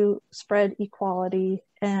to spread equality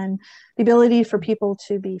and the ability for people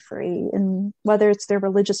to be free, and whether it's their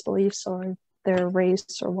religious beliefs or their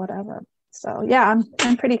race or whatever. So yeah,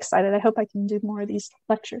 I'm pretty excited. I hope I can do more of these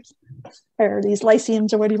lectures, or these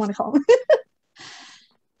lyceums, or what do you want to call them?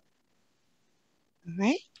 All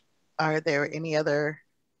right. Are there any other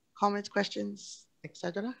comments, questions,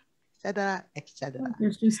 etc., etc., etc.?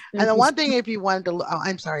 And the one thing, if you wanted to, oh,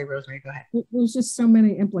 I'm sorry, Rosemary, go ahead. There's just so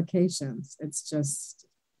many implications. It's just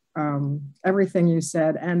everything you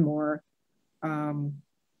said and more,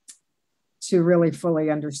 to really fully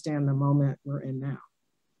understand the moment we're in now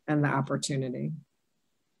and the opportunity.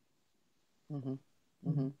 Mm-hmm.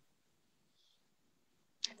 Mm-hmm.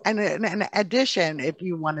 And in addition, if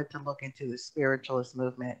you wanted to look into the spiritualist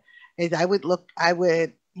movement, is I would look at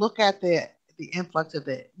the influx of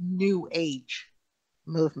the New Age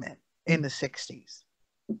movement in the 60s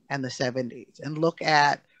and the 70s, and look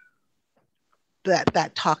at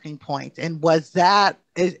that talking point. And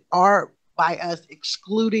are by us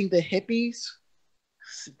excluding the hippies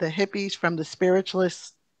from the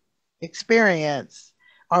spiritualist experience,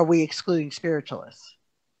 are we excluding spiritualists?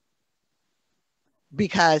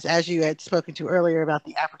 Because as you had spoken to earlier about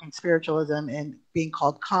the African spiritualism and being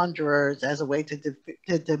called conjurers as a way to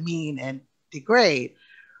demean and degrade,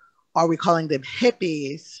 are we calling them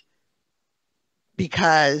hippies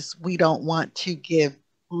because we don't want to give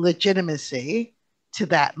legitimacy to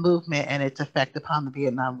that movement and its effect upon the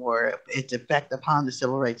Vietnam War, its effect upon the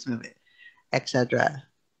civil rights movement, etc.?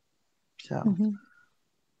 So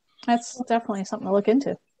that's definitely something to look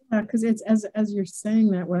into. Because it's as you're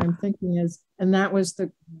saying that, what I'm thinking is, and that was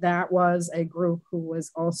a group who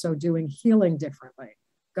was also doing healing differently,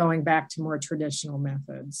 going back to more traditional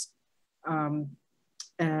methods,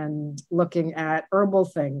 and looking at herbal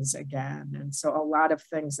things again. And so a lot of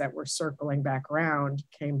things that were circling back around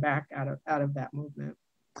came back out of that movement.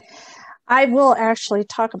 I will actually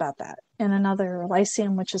talk about that in another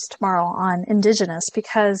Lyceum, which is tomorrow, on Indigenous,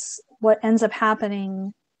 because what ends up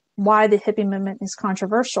happening, why the hippie movement is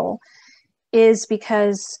controversial, is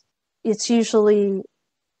because it's usually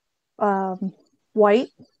white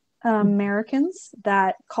Americans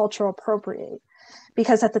that cultural appropriate.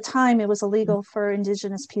 Because at the time it was illegal for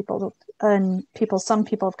Indigenous people and some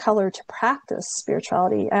people of color to practice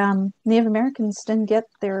spirituality. Native Americans didn't get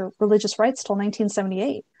their religious rights till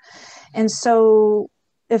 1978. And so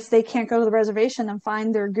if they can't go to the reservation and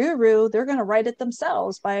find their guru, they're going to write it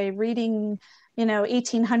themselves by reading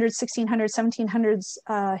 1800s, 1600s,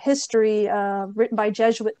 1700s history written by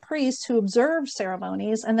Jesuit priests who observed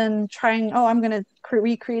ceremonies, and then trying, I'm going to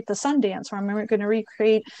recreate the sun dance, or I'm going to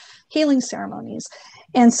recreate healing ceremonies.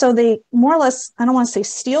 And so they more or less, I don't want to say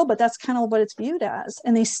steal, but that's kind of what it's viewed as.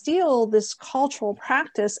 And they steal this cultural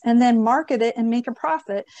practice and then market it and make a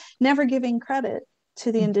profit, never giving credit to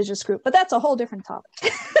the indigenous group. But that's a whole different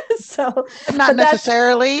topic. So not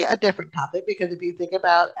necessarily a different topic, because if you think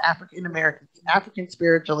about African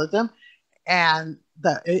spiritualism and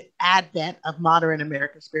the advent of modern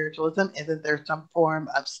American spiritualism, isn't there some form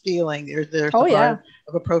of stealing? There's some form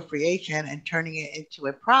of appropriation and turning it into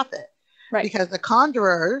a profit. Right. Because the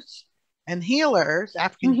conjurers and healers,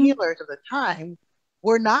 African healers of the time,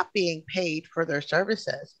 were not being paid for their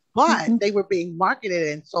services, but they were being marketed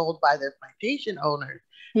and sold by their plantation owners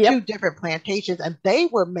to different plantations, and they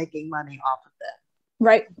were making money off of them.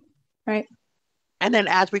 Right, right. And then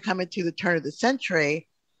as we come into the turn of the century,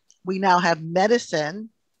 we now have medicine,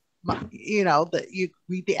 that you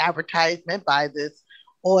read the advertisement, buy this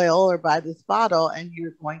oil or buy this bottle and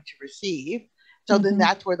you're going to receive. So then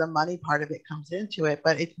that's where the money part of it comes into it,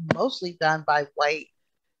 but it's mostly done by white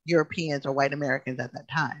Europeans or white Americans at that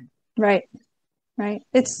time. Right, right.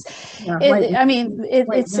 It's,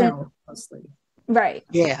 mostly. Right.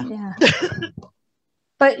 Yeah.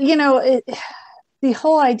 But, the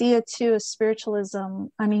whole idea too of spiritualism,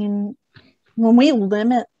 when we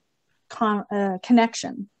limit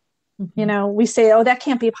connection, we say, that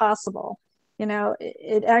can't be possible.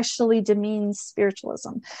 It actually demeans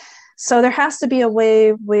spiritualism. So there has to be a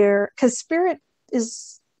way where, because spirit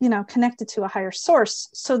is, connected to a higher source,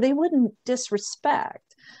 so they wouldn't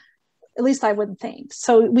disrespect. At least I wouldn't think.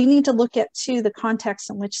 So we need to look at the context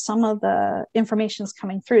in which some of the information is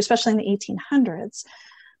coming through, especially in the 1800s.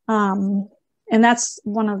 And that's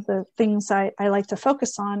one of the things I like to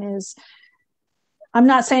focus on is, I'm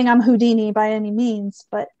not saying I'm Houdini by any means,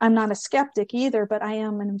 but I'm not a skeptic either, but I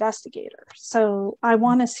am an investigator. So I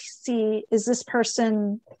want to see, is this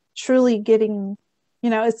person truly getting,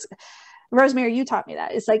 it's, Rosemary, you taught me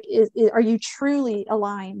that. It's like, are you truly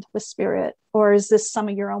aligned with spirit, or is this some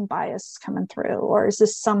of your own bias coming through, or is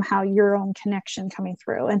this somehow your own connection coming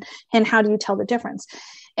through? And how do you tell the difference?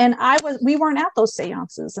 And we weren't at those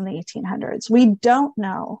seances in the 1800s. We don't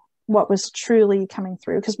know what was truly coming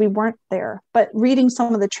through because we weren't there. But reading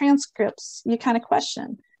some of the transcripts, you kind of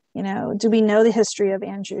question, You know, do we know the history of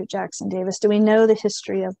Andrew Jackson Davis? Do we know the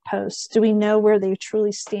history of Post? Do we know where they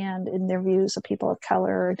truly stand in their views of people of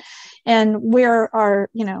color? And where are,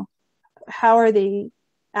 you know, how are they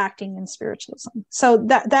acting in spiritualism? So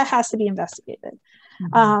that has to be investigated.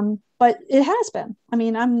 But it has been. I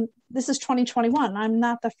mean, this is 2021. I'm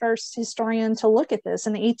not the first historian to look at this.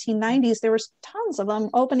 In the 1890s, there was tons of them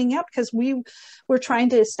opening up because we were trying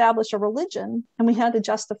to establish a religion, and we had to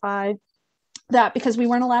justify that because we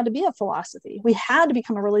weren't allowed to be a philosophy. We had to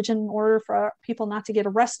become a religion in order for people not to get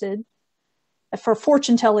arrested for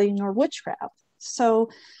fortune telling or witchcraft. So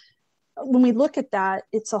when we look at that,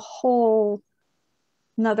 it's a whole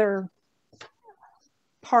another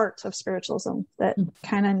part of spiritualism that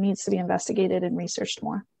kind of needs to be investigated and researched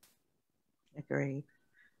more. Agreed.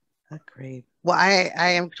 Well, I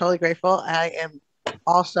am totally grateful. I am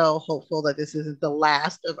also hopeful that this isn't the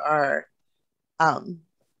last of our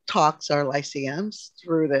talks or lyceums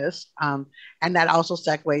through this. And that also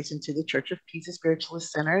segues into the Church of Peace and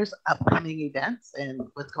Spiritualist Center's upcoming events and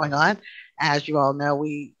what's going on. As you all know,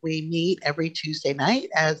 we meet every Tuesday night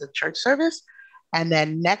as a church service. And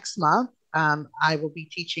then next month, I will be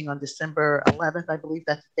teaching on December 11th. I believe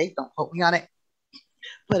that's the date. Don't quote me on it.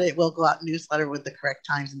 But it will go out newsletter with the correct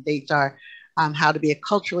times and dates are how to be a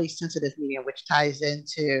culturally sensitive medium, which ties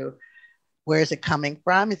into where is it coming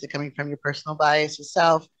from? Is it coming from your personal bias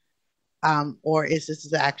yourself? Or is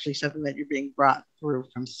this actually something that you're being brought through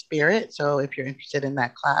from spirit? So if you're interested in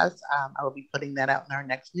that class, I will be putting that out in our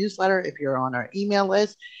next newsletter if you're on our email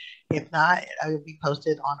list. If not, I will be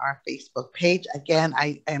posted on our Facebook page. Again,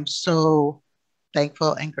 I am so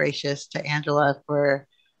thankful and gracious to Angela for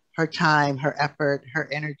her time, her effort, her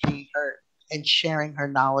energy, and sharing her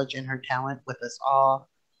knowledge and her talent with us all.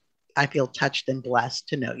 I feel touched and blessed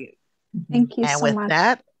to know you. Thank you and so with much.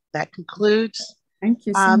 that concludes Thank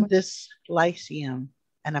you so much. this lyceum,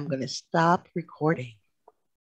 and I'm going to stop recording.